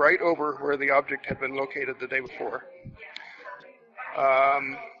parked right over where the object had been located the day before.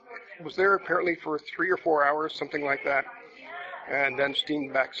 Was there apparently for 3 or 4 hours, something like that, and then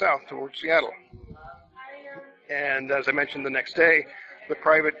steamed back south towards Seattle. And as I mentioned, the next day, the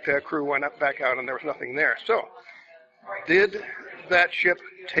private crew went back out and there was nothing there. So, did that ship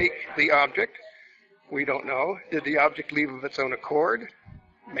take the object? We don't know. Did the object leave of its own accord?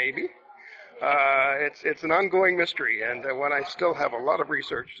 Maybe. It's an ongoing mystery, and one I still have a lot of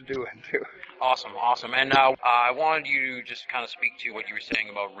research to do into. Awesome, awesome. And now I wanted you to just kind of speak to what you were saying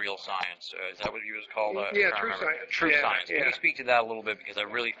about real science. Is that what you was called? Yeah, true science. True Yeah, science. yeah. Can you speak to that a little bit, because I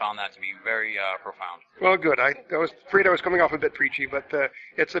really found that to be very profound. Well, good. I was afraid I was coming off a bit preachy, but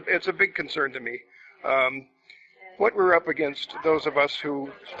it's a big concern to me. What we're up against, those of us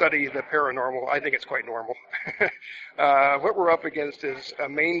who study the paranormal, I think it's quite normal. What we're up against is a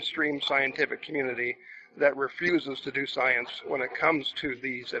mainstream scientific community that refuses to do science when it comes to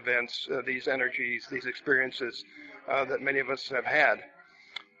these events, these energies, these experiences that many of us have had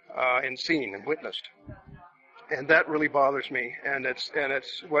and seen and witnessed. And that really bothers me. And it's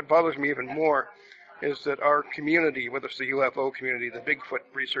what bothers me even more is that our community, whether it's the UFO community, the Bigfoot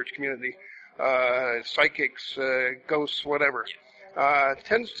research community, psychics, ghosts, whatever,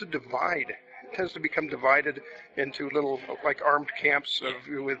 tends to divide. It tends to become divided into little, like, armed camps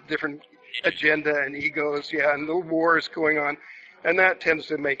with different agenda and egos, and little wars going on, and that tends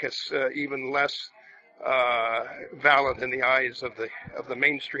to make us even less valid in the eyes of the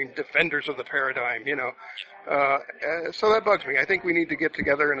mainstream defenders of the paradigm. So that bugs me. I think we need to get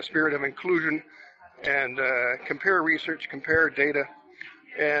together in a spirit of inclusion and compare research, compare data,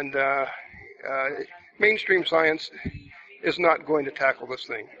 and mainstream science is not going to tackle this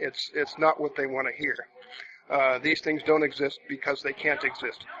thing. It's not what they want to hear. These things don't exist because they can't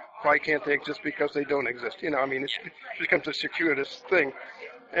exist. Why can't they exist? Because they don't exist. It becomes a circuitous thing.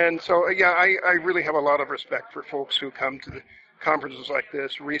 And so, I really have a lot of respect for folks who come to the conferences like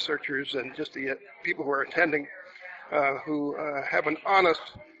this, researchers and just the people who are attending, who have an honest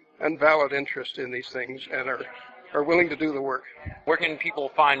and valid interest in these things and are willing to do the work. Where can people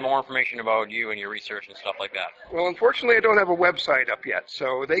find more information about you and your research and stuff like that? Well, unfortunately, I don't have a website up yet,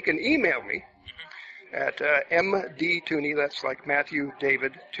 so they can email me at mdtooney, that's like Matthew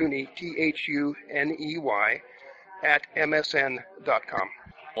David Tooney, THUNEY, at msn.com.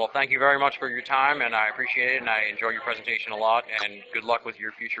 Well, thank you very much for your time, and I appreciate it, and I enjoy your presentation a lot, and good luck with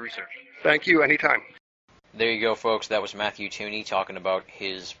your future research. Thank you, anytime. There you go, folks. That was Matthew Tooney talking about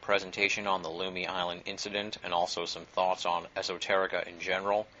his presentation on the Loomy Island incident and also some thoughts on esoterica in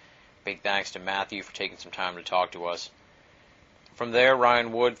general. Big thanks to Matthew for taking some time to talk to us. From there,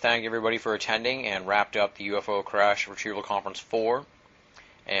 Ryan Wood thanked everybody for attending and wrapped up the UFO Crash Retrieval Conference 4.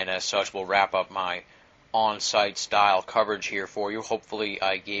 And as such, we'll wrap up my on-site style coverage here for you. Hopefully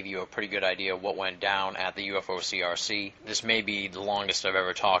I gave you a pretty good idea of what went down at the UFO CRC. This may be the longest I've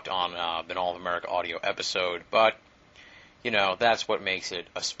ever talked on an All of America Audio episode, but, that's what makes it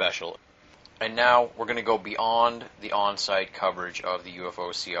a special. And now we're going to go beyond the on-site coverage of the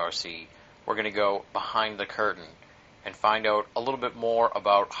UFO CRC. We're going to go behind the curtain and find out a little bit more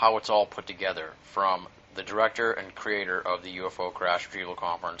about how it's all put together from the director and creator of the UFO Crash Retrieval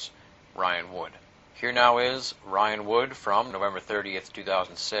Conference, Ryan Wood. Here now is Ryan Wood from November 30th,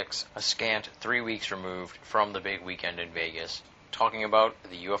 2006, a scant 3 weeks removed from the big weekend in Vegas, talking about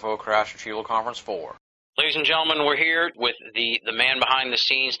the UFO Crash Retrieval Conference 4. Ladies and gentlemen, we're here with the man behind the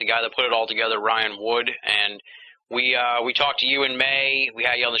scenes, the guy that put it all together, Ryan Wood, and we talked to you in May. We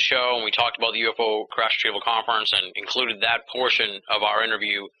had you on the show, and we talked about the UFO Crash Retrieval Conference and included that portion of our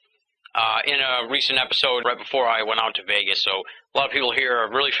interview in a recent episode right before I went out to Vegas. So a lot of people here are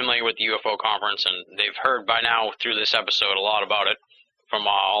really familiar with the UFO conference, and they've heard by now through this episode a lot about it from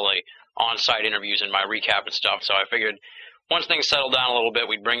all the on-site interviews and my recap and stuff. So I figured once things settle down a little bit,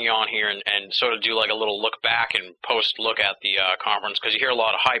 we'd bring you on here and sort of do like a little look back and post-look at the conference, because you hear a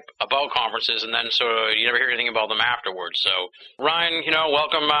lot of hype about conferences, and then sort of you never hear anything about them afterwards. So, Ryan,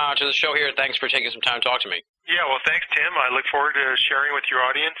 welcome to the show here. Thanks for taking some time to talk to me. Yeah, well, thanks, Tim. I look forward to sharing with your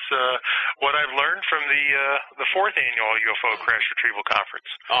audience what I've learned from the fourth annual UFO Crash Retrieval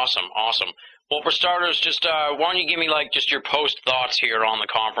Conference. Awesome. Well, for starters, just why don't you give me just your post thoughts here on the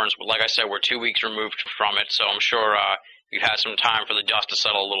conference? But like I said, we're 2 weeks removed from it, so I'm sure you've had some time for the dust to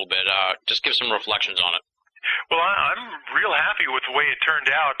settle a little bit. Just give some reflections on it. Well, I'm real happy with the way it turned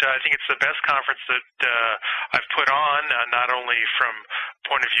out. I think it's the best conference that I've put on, not only from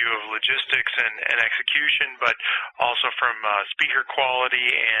point of view of logistics and execution, but also from speaker quality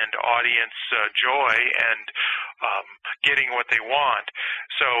and audience joy and getting what they want.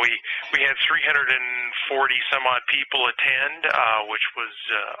 So we had 340 some odd people attend, which was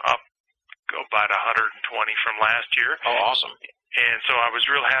up about 120 from last year. Oh, awesome. And so I was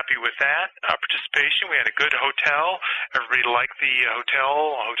real happy with that participation. We had a good hotel. Everybody liked the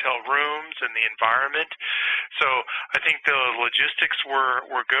hotel rooms and the environment. So I think the logistics were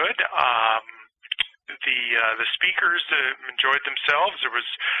good. the speakers enjoyed themselves. There was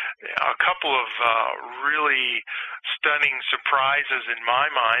a couple of really stunning surprises in my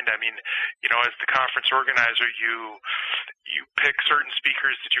mind. I mean, as the conference organizer, you pick certain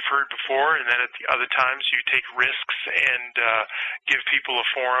speakers that you've heard before, and then at the other times you take risks and give people a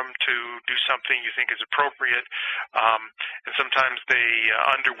forum to do something you think is appropriate. And sometimes they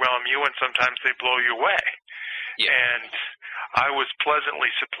underwhelm you, and sometimes they blow you away. Yeah. And I was pleasantly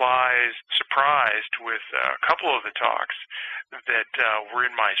surprised with a couple of the talks that were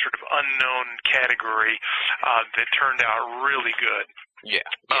in my sort of unknown category that turned out really good. Yeah.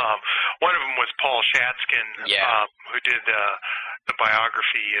 One of them was Paul Shatskin, who did the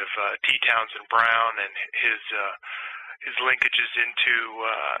biography of T. Townsend Brown and his linkages into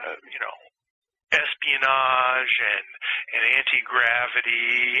espionage and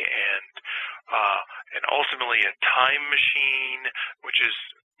anti-gravity and ultimately a time machine, which is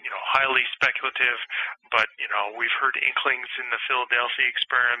highly speculative, but we've heard inklings in the Philadelphia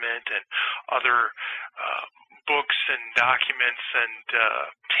experiment and other books and documents and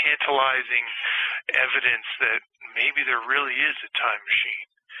tantalizing evidence that maybe there really is a time machine.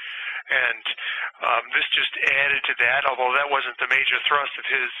 And this just added to that, although that wasn't the major thrust of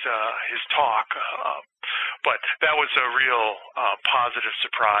his talk. But that was a real positive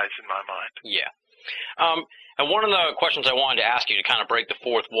surprise in my mind. Yeah. And one of the questions I wanted to ask you to kind of break the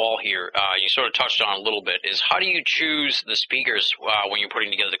fourth wall here, you sort of touched on a little bit, is how do you choose the speakers when you're putting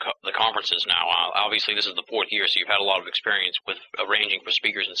together the conferences now? Obviously, this is the fourth year, so you've had a lot of experience with arranging for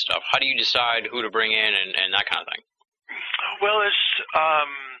speakers and stuff. How do you decide who to bring in and that kind of thing? Well, there's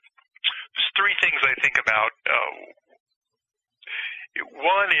three things I think about.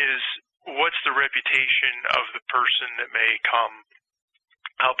 One is, what's the reputation of the person that may come?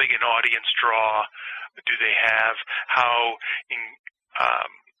 How big an audience draw do they have?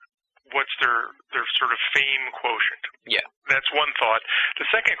 What's their sort of fame quotient? Yeah. That's one thought. The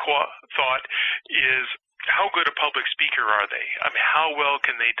second thought is, how good a public speaker are they? I mean, how well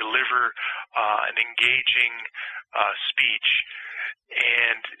can they deliver an engaging speech?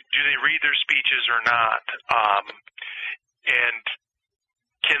 And do they read their speeches or not? And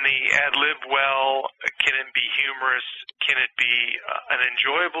can they ad-lib well? Can it be humorous? Can it be an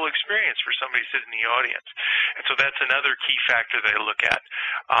enjoyable experience for somebody sitting in the audience? And so that's another key factor that I look at.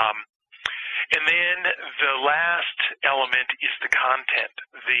 And then the last element is the content,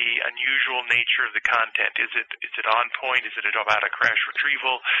 the unusual nature of the content. Is it on point? Is it about a crash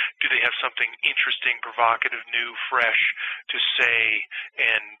retrieval? Do they have something interesting, provocative, new, fresh to say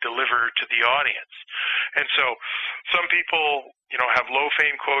and deliver to the audience? And so some people, have low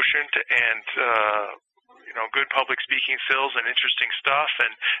fame quotient and good public speaking skills and interesting stuff,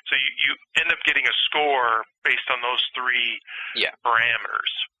 and so you end up getting a score based on those three parameters.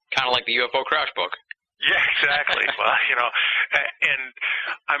 Kind of like the UFO crash book. Yeah, exactly. Well, and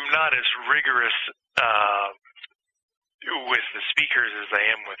I'm not as rigorous with the speakers as I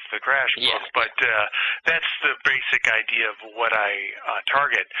am with the crash book, but that's the basic idea of what I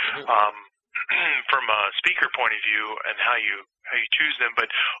target from a speaker point of view and how you choose them.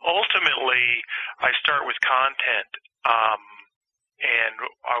 But ultimately, I start with content, and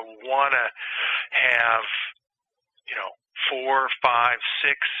I want to have 4, 5,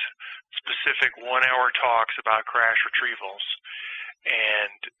 6 specific 1-hour talks about crash retrievals.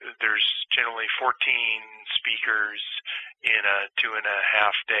 And there's generally 14 speakers in a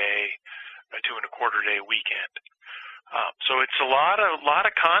 2.5-day, a 2.25-day weekend. So it's a lot of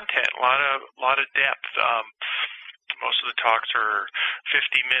content, a lot of depth. Most of the talks are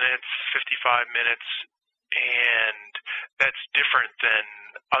 50 minutes, 55 minutes, and that's different than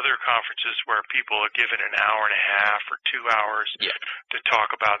other conferences where people are given an hour and a half or 2 hours to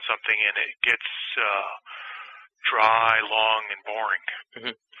talk about something, and it gets dry, long, and boring.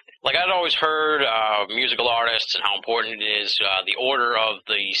 Mm-hmm. Like I'd always heard musical artists and how important it is, the order of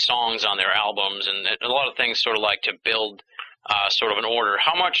the songs on their albums, and a lot of things sort of like to build sort of an order.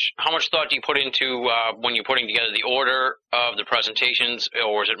 How much thought do you put into when you're putting together the order of the presentations,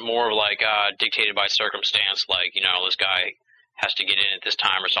 or is it more like dictated by circumstance, like, this guy has to get in at this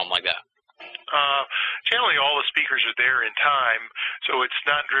time or something like that? Generally, all the speakers are there in time, so it's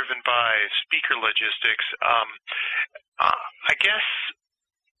not driven by speaker logistics. I guess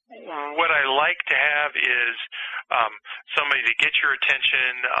what I like to have is somebody to get your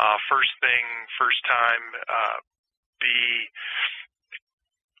attention first thing, first time, be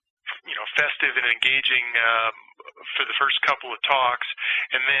festive and engaging for the first couple of talks,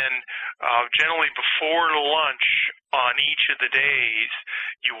 and then generally before lunch on each of the days,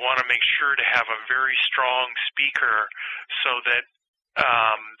 you want to make sure to have a very strong speaker so that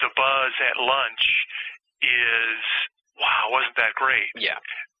the buzz at lunch is, wow, wasn't that great? Yeah.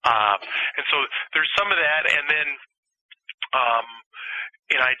 And so there's some of that, and then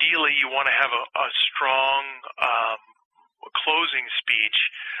and ideally you want to have a strong closing speech.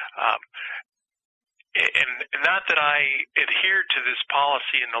 And not that I adhered to this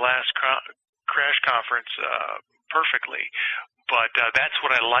policy in the last crash conference perfectly, but that's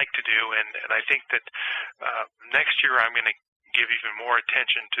what I like to do, and I think that next year I'm going to give even more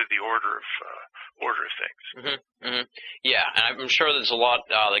attention to the order of things. Mm-hmm, mm-hmm. Yeah, and I'm sure there's a lot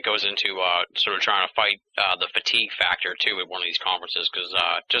that goes into sort of trying to fight the fatigue factor too at one of these conferences, because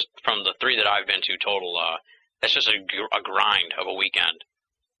just from the 3 that I've been to total, that's just a grind of a weekend.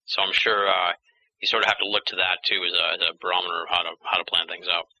 So I'm sure you sort of have to look to that too as a barometer of how to plan things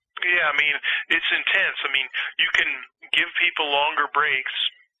out. Yeah, I mean, it's intense. I mean, you can give people longer breaks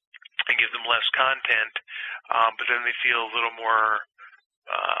and give them less content, but then they feel a little more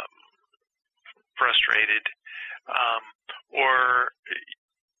frustrated. Or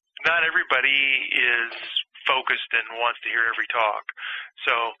not everybody is focused and wants to hear every talk.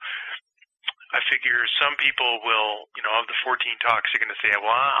 So I figure some people will, of the 14 talks, you're going to say, well,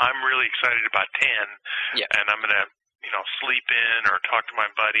 I'm really excited about 10, and I'm going to, sleep in or talk to my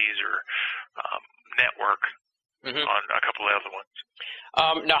buddies or network on a couple of other ones.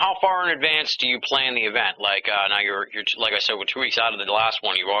 Now, how far in advance do you plan the event? Like, now you're like I said, we're 2 weeks out of the last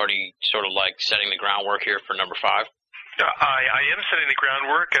one. You're already sort of like setting the groundwork here for number 5? I am setting the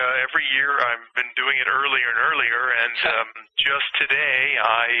groundwork. Every year I've been doing it earlier and earlier, and just today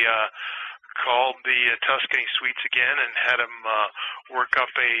I called the Tuscany Suites again and had them work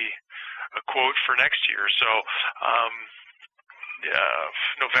up a quote for next year. So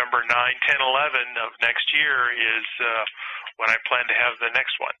November 9, 10, 11 of next year is when I plan to have the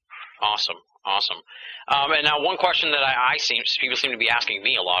next one. Awesome. And now one question that people seem to be asking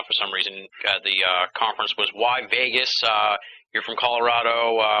me a lot for some reason at the conference was, why Vegas? You're from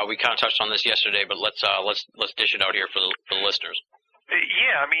Colorado. We kind of touched on this yesterday, but let's dish it out here for the listeners.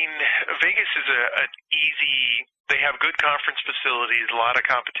 Yeah, I mean, Vegas is an easy. They have good conference facilities, a lot of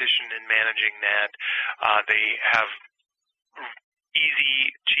competition in managing that. They have easy,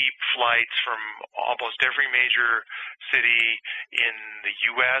 cheap flights from almost every major city in the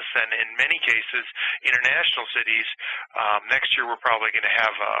U.S. and in many cases, international cities. Next year, we're probably going to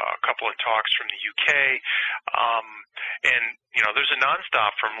have a couple of talks from the UK. And, there's a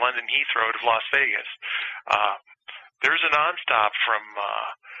nonstop from London Heathrow to Las Vegas. There's a nonstop from,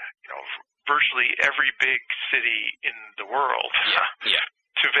 virtually every big city in the world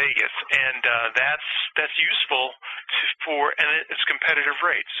to Vegas, and that's useful and it's competitive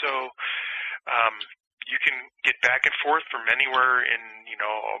rates. So you can get back and forth from anywhere in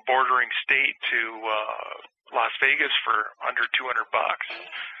a bordering state to Las Vegas for under $200,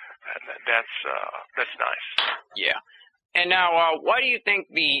 and that's nice. Yeah. And now, why do you think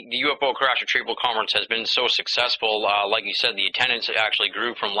the UFO Crash Retrieval Conference has been so successful? Like you said, the attendance actually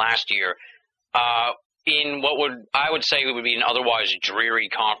grew from last year. In what I would say would be an otherwise dreary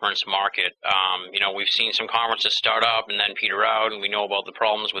conference market. We've seen some conferences start up and then peter out, and we know about the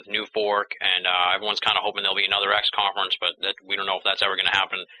problems with New Fork, and everyone's kind of hoping there'll be another X conference, but we don't know if that's ever going to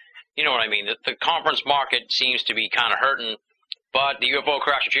happen. You know what I mean? The conference market seems to be kind of hurting, but the UFO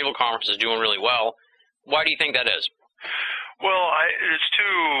Crash Retrieval Conference is doing really well. Why do you think that is? Well, there's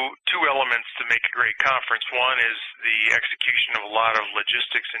two elements to make a great conference. One is the execution of a lot of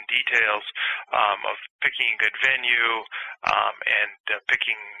logistics and details of picking a good venue and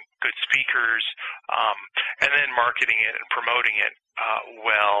picking good speakers, and then marketing it and promoting it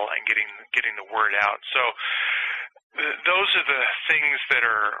well and getting the word out. So those are the things that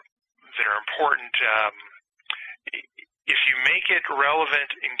are important. If you make it relevant,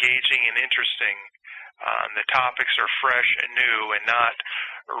 engaging, and interesting, the topics are fresh and new and not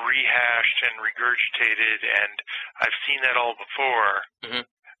rehashed and regurgitated, and I've seen that all before,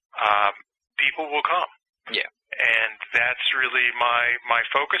 people will come. Yeah. And that's really my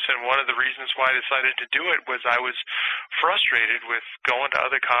focus, and one of the reasons why I decided to do it was I was frustrated with going to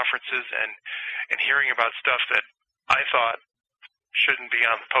other conferences and hearing about stuff that I thought shouldn't be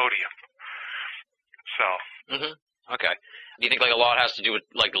on the podium. So. Okay. Do you think like a lot has to do with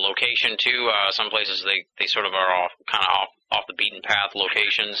like the location too? Some places they sort of are off the beaten path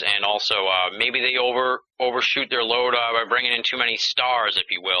locations, and also maybe they overshoot their load by bringing in too many stars,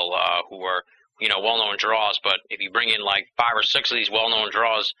 if you will, who are well-known draws. But if you bring in like 5 or 6 of these well-known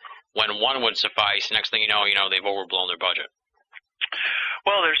draws, when one would suffice, next thing you know they've overblown their budget.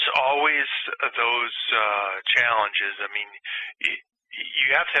 Well, there's always those challenges. I mean,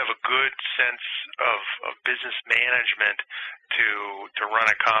 you have to have a good sense of business management to run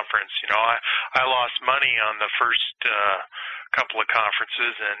a conference. You know, I lost money on the first couple of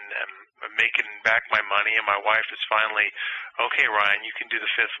conferences, and I'm making back my money, and my wife is finally, okay, Ryan, you can do the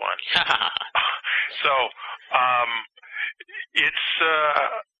fifth one. So it's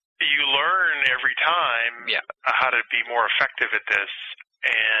you learn every time how to be more effective at this,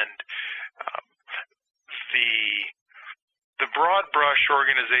 and the broad brush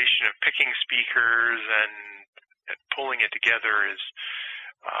organization of picking speakers and pulling it together is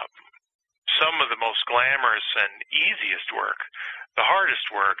some of the most glamorous and easiest work. The hardest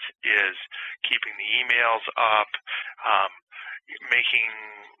work is keeping the emails up,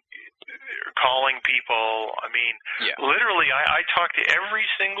 calling people. I mean, literally, I talked to every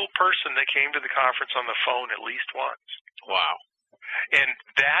single person that came to the conference on the phone at least once. Wow. And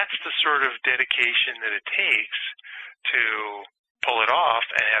that's the sort of dedication that it takes to pull it off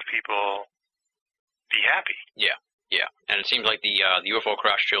and have people be happy. Yeah. And it seems like the UFO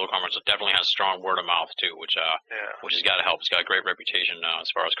Crash Trailer Conference definitely has strong word of mouth too, which has got to help. It's got a great reputation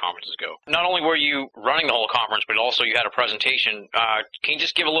as far as conferences go. Not only were you running the whole conference, but also you had a presentation. Can you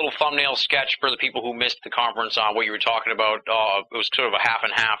just give a little thumbnail sketch for the people who missed the conference on what you were talking about? It was sort of a half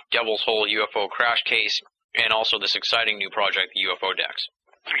and half Devil's Hole UFO crash case, and also this exciting new project, the UFO Decks.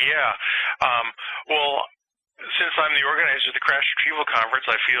 Yeah. Well, since I'm the organizer of the Crash Retrieval Conference,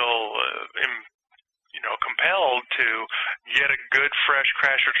 I feel compelled to get a good, fresh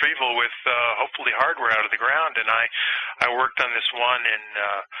crash retrieval with hopefully hardware out of the ground. And I worked on this one in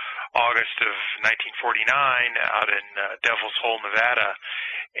August of 1949 out in Devil's Hole, Nevada.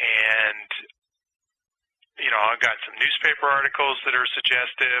 And I got some newspaper articles that are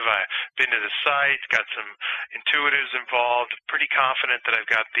suggestive. I've been to the site, got some intuitives involved. Pretty confident that I've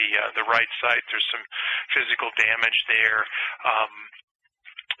got the right site. There's some physical damage there,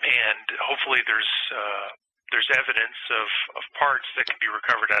 and hopefully there's evidence of parts that can be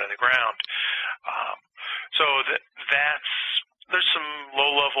recovered out of the ground. So there's some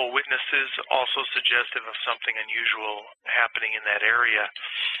low-level witnesses also suggestive of something unusual happening in that area,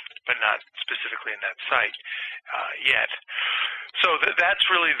 but not specifically in that site yet. So that's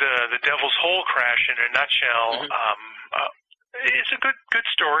really the Devil's Hole crash in a nutshell. It's a good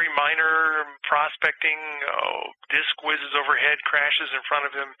story. Minor prospecting, disc whizzes overhead, crashes in front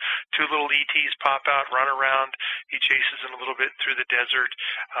of him. Two little ETs pop out, run around. He chases them a little bit through the desert,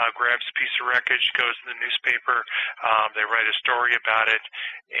 grabs a piece of wreckage, goes to the newspaper. They write a story about it,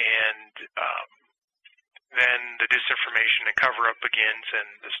 and then the disinformation and cover-up begins,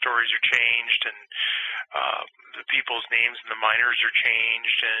 and the stories are changed, and the people's names and the miners are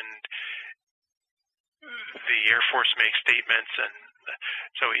changed, and the Air Force makes statements, and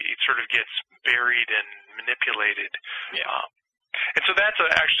so it sort of gets buried and manipulated. And so that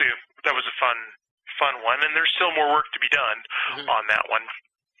was a fun one, and there's still more work to be done on that one.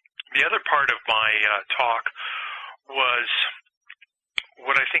 The other part of my talk was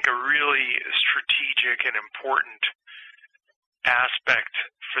what I think a really strategic and important aspect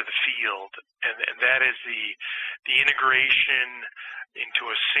for the field, and that is the integration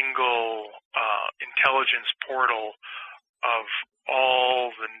into a single intelligence portal of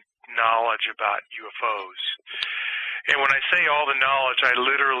all the knowledge about UFOs. And when I say all the knowledge, I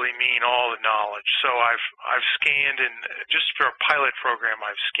literally mean all the knowledge. So I've scanned, and just for a pilot program,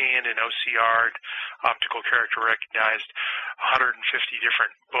 I've scanned and OCR'd, optical character recognized, 150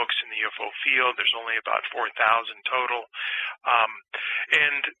 different books in the UFO field. There's only about 4,000 total.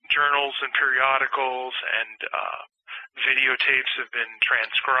 And journals and periodicals and videotapes have been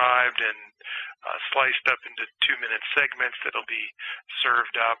transcribed and sliced up into 2-minute segments that'll be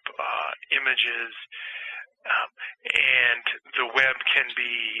served up, images. And the web can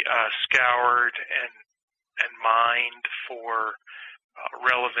be scoured and mined for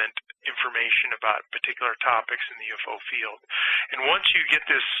relevant information about particular topics in the UFO field. And once you get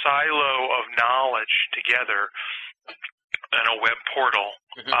this silo of knowledge together in a web portal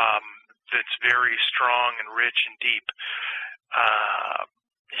that's very strong and rich and deep,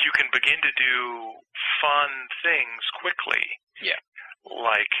 you can begin to do fun things quickly. Yeah.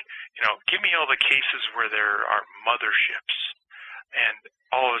 Like, give me all the cases where there are motherships, and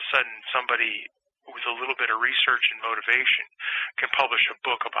all of a sudden somebody with a little bit of research and motivation can publish a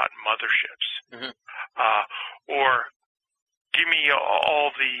book about motherships. Or give me all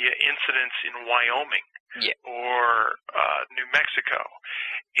the incidents in Wyoming or New Mexico,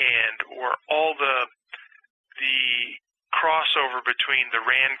 or all the crossover between the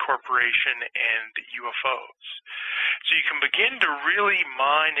RAND Corporation and UFOs. So you can begin to really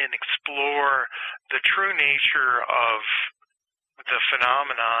mine and explore the true nature of the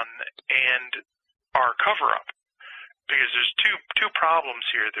phenomenon and our cover-up. Because there's two problems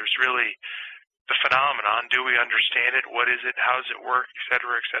here. There's really the phenomenon. Do we understand it? What is it? How does it work? Et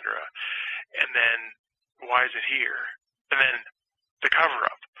cetera, et cetera. And then, why is it here? And then the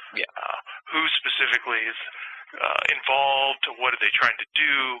cover-up. Yeah. Who specifically is involved? What are they trying to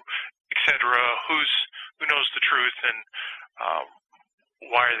do? Et cetera. Who knows the truth? And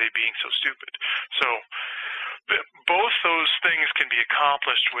why are they being so stupid? So both those things can be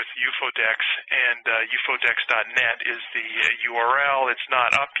accomplished with UFODEX, and ufodex.net is the URL. It's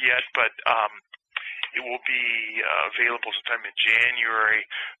not up yet, but it will be available sometime in January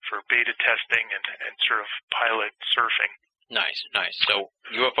for beta testing and sort of pilot surfing. Nice. So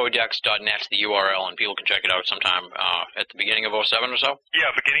ufodex.net's the URL, and people can check it out sometime at the beginning of 07 or so?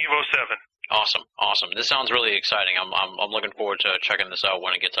 Yeah, beginning of 07. Awesome. This sounds really exciting. I'm looking forward to checking this out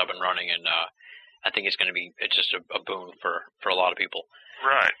when it gets up and running, and I think it's just a boon for a lot of people.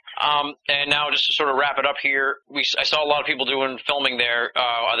 Right. And now just to sort of wrap it up here, I saw a lot of people doing filming there.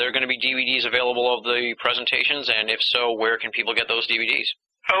 Are there going to be DVDs available of the presentations? And if so, where can people get those DVDs?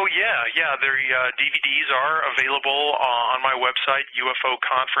 Oh, yeah. The DVDs are available on my website,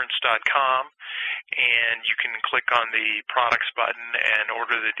 ufoconference.com, and you can click on the products button and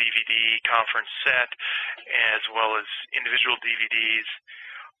order the DVD conference set as well as individual DVDs.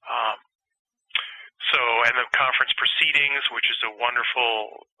 And the conference proceedings, which is a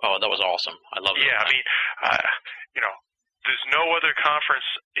wonderful... Oh, that was awesome. I love it. Yeah, I mean, there's no other conference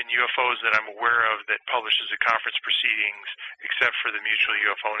in UFOs that I'm aware of that publishes the conference proceedings except for the Mutual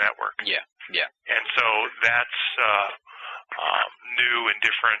UFO Network. Yeah. And so that's new and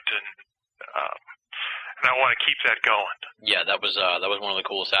different, and I want to keep that going. Yeah, that was one of the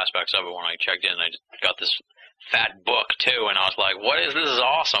coolest aspects of it when I checked in. I just got this fat book, too, and I was like, what is this? This is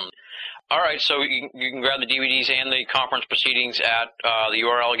awesome. All right, so you can grab the DVDs and the conference proceedings at the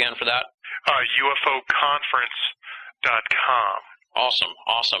URL again for that? ufoconference.com.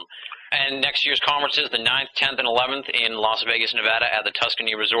 Awesome. And next year's conference is the 9th, 10th, and 11th in Las Vegas, Nevada at the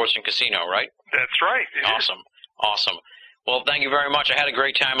Tuscany Resorts and Casino, right? That's right. Awesome. Well, thank you very much. I had a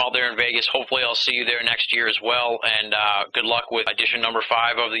great time out there in Vegas. Hopefully I'll see you there next year as well, and good luck with edition number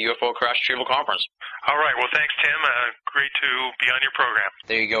 5 of the UFO Crash Retrieval Conference. All right. Well, thanks, Tim. Great to be on your program.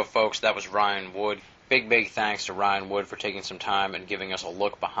 There you go, folks. That was Ryan Wood. Big thanks to Ryan Wood for taking some time and giving us a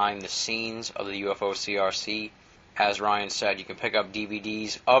look behind the scenes of the UFO CRC. As Ryan said, you can pick up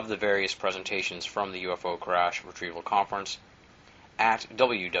DVDs of the various presentations from the UFO Crash Retrieval Conference at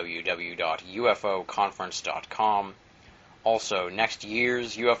www.ufoconference.com. Also, next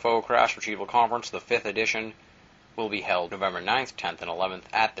year's UFO Crash Retrieval Conference, the 5th edition, will be held November 9th, 10th, and 11th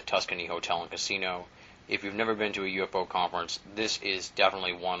at the Tuscany Hotel and Casino. If you've never been to a UFO conference, this is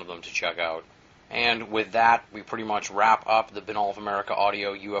definitely one of them to check out. And with that, we pretty much wrap up the Binnall of America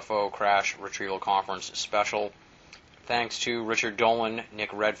Audio UFO Crash Retrieval Conference special. Thanks to Richard Dolan,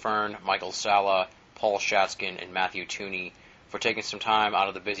 Nick Redfern, Michael Sala, Paul Shatskin, and Matthew Tooney for taking some time out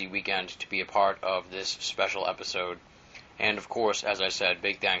of the busy weekend to be a part of this special episode. And of course, as I said,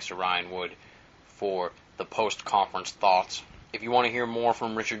 big thanks to Ryan Wood for the post-conference thoughts. If you want to hear more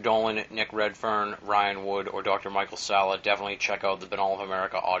from Richard Dolan, Nick Redfern, Ryan Wood, or Dr. Michael Sala, definitely check out the Binnall of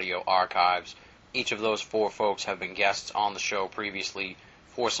America audio archives. Each of those 4 folks have been guests on the show previously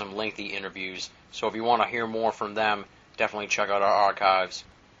for some lengthy interviews, so if you want to hear more from them, definitely check out our archives.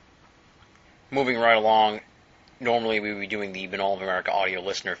 Moving right along, normally we would be doing the Binnall of America audio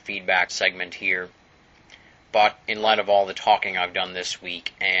listener feedback segment here, but in light of all the talking I've done this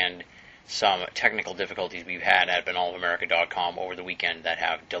week and some technical difficulties we've had at binnallofamerica.com over the weekend that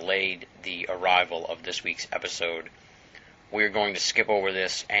have delayed the arrival of this week's episode, we're going to skip over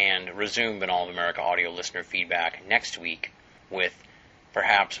this and resume Binnall of America audio listener feedback next week with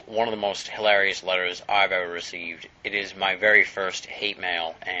perhaps one of the most hilarious letters I've ever received. It is my very first hate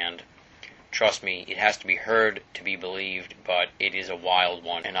mail, and trust me, it has to be heard to be believed, but it is a wild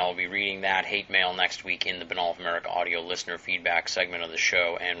one, and I'll be reading that hate mail next week in the Binnall of America audio listener feedback segment of the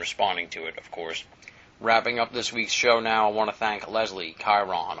show and responding to it, of course. Wrapping up this week's show now, I want to thank Leslie,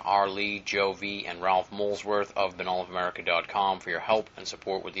 Chiron, R. Lee, Joe V., and Ralph Molesworth of binnallofamerica.com for your help and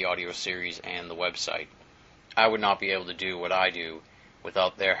support with the audio series and the website. I would not be able to do what I do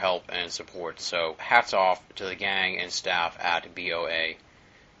without their help and support, so hats off to the gang and staff at BOA.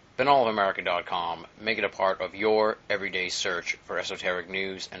 binnallofamerica.com. Make it a part of your everyday search for esoteric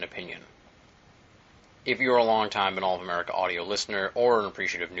news and opinion. If you're a long-time Binnall of America audio listener or an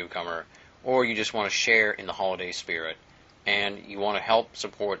appreciative newcomer, or you just want to share in the holiday spirit, and you want to help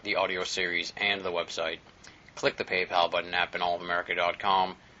support the audio series and the website, click the PayPal button at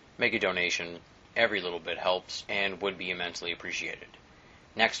binnallofamerica.com, make a donation, Every little bit helps and would be immensely appreciated.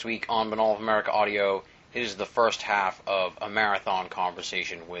 Next week on Banal of America Audio, it is the first half of a marathon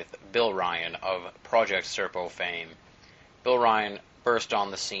conversation with Bill Ryan of Project Serpo fame. Bill Ryan burst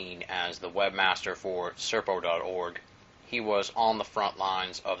on the scene as the webmaster for Serpo.org. He was on the front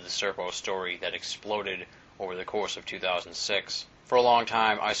lines of the Serpo story that exploded over the course of 2006. For a long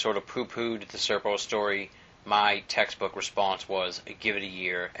time, I sort of poo-pooed the Serpo story. My textbook response was, give it a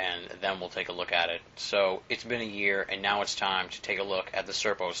year, and then we'll take a look at it. So it's been a year, and now it's time to take a look at the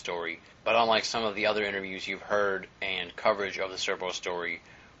Serpo story. But unlike some of the other interviews you've heard and coverage of the Serpo story,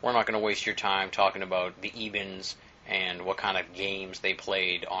 we're not going to waste your time talking about the Ebens and what kind of games they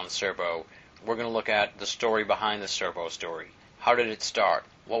played on Serpo. We're going to look at the story behind the Serpo story. How did it start?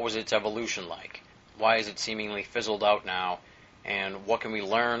 What was its evolution like? Why is it seemingly fizzled out now? And what can we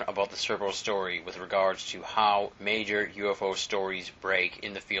learn about the Serpo story with regards to how major UFO stories break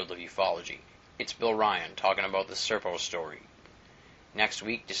in the field of ufology? It's Bill Ryan talking about the Serpo story. Next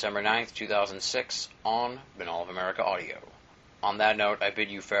week, December 9th, 2006, on Banal of America Audio. On that note, I bid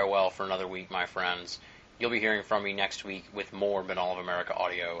you farewell for another week, my friends. You'll be hearing from me next week with more Banal of America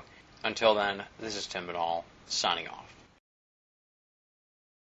Audio. Until then, this is Tim Banal, signing off.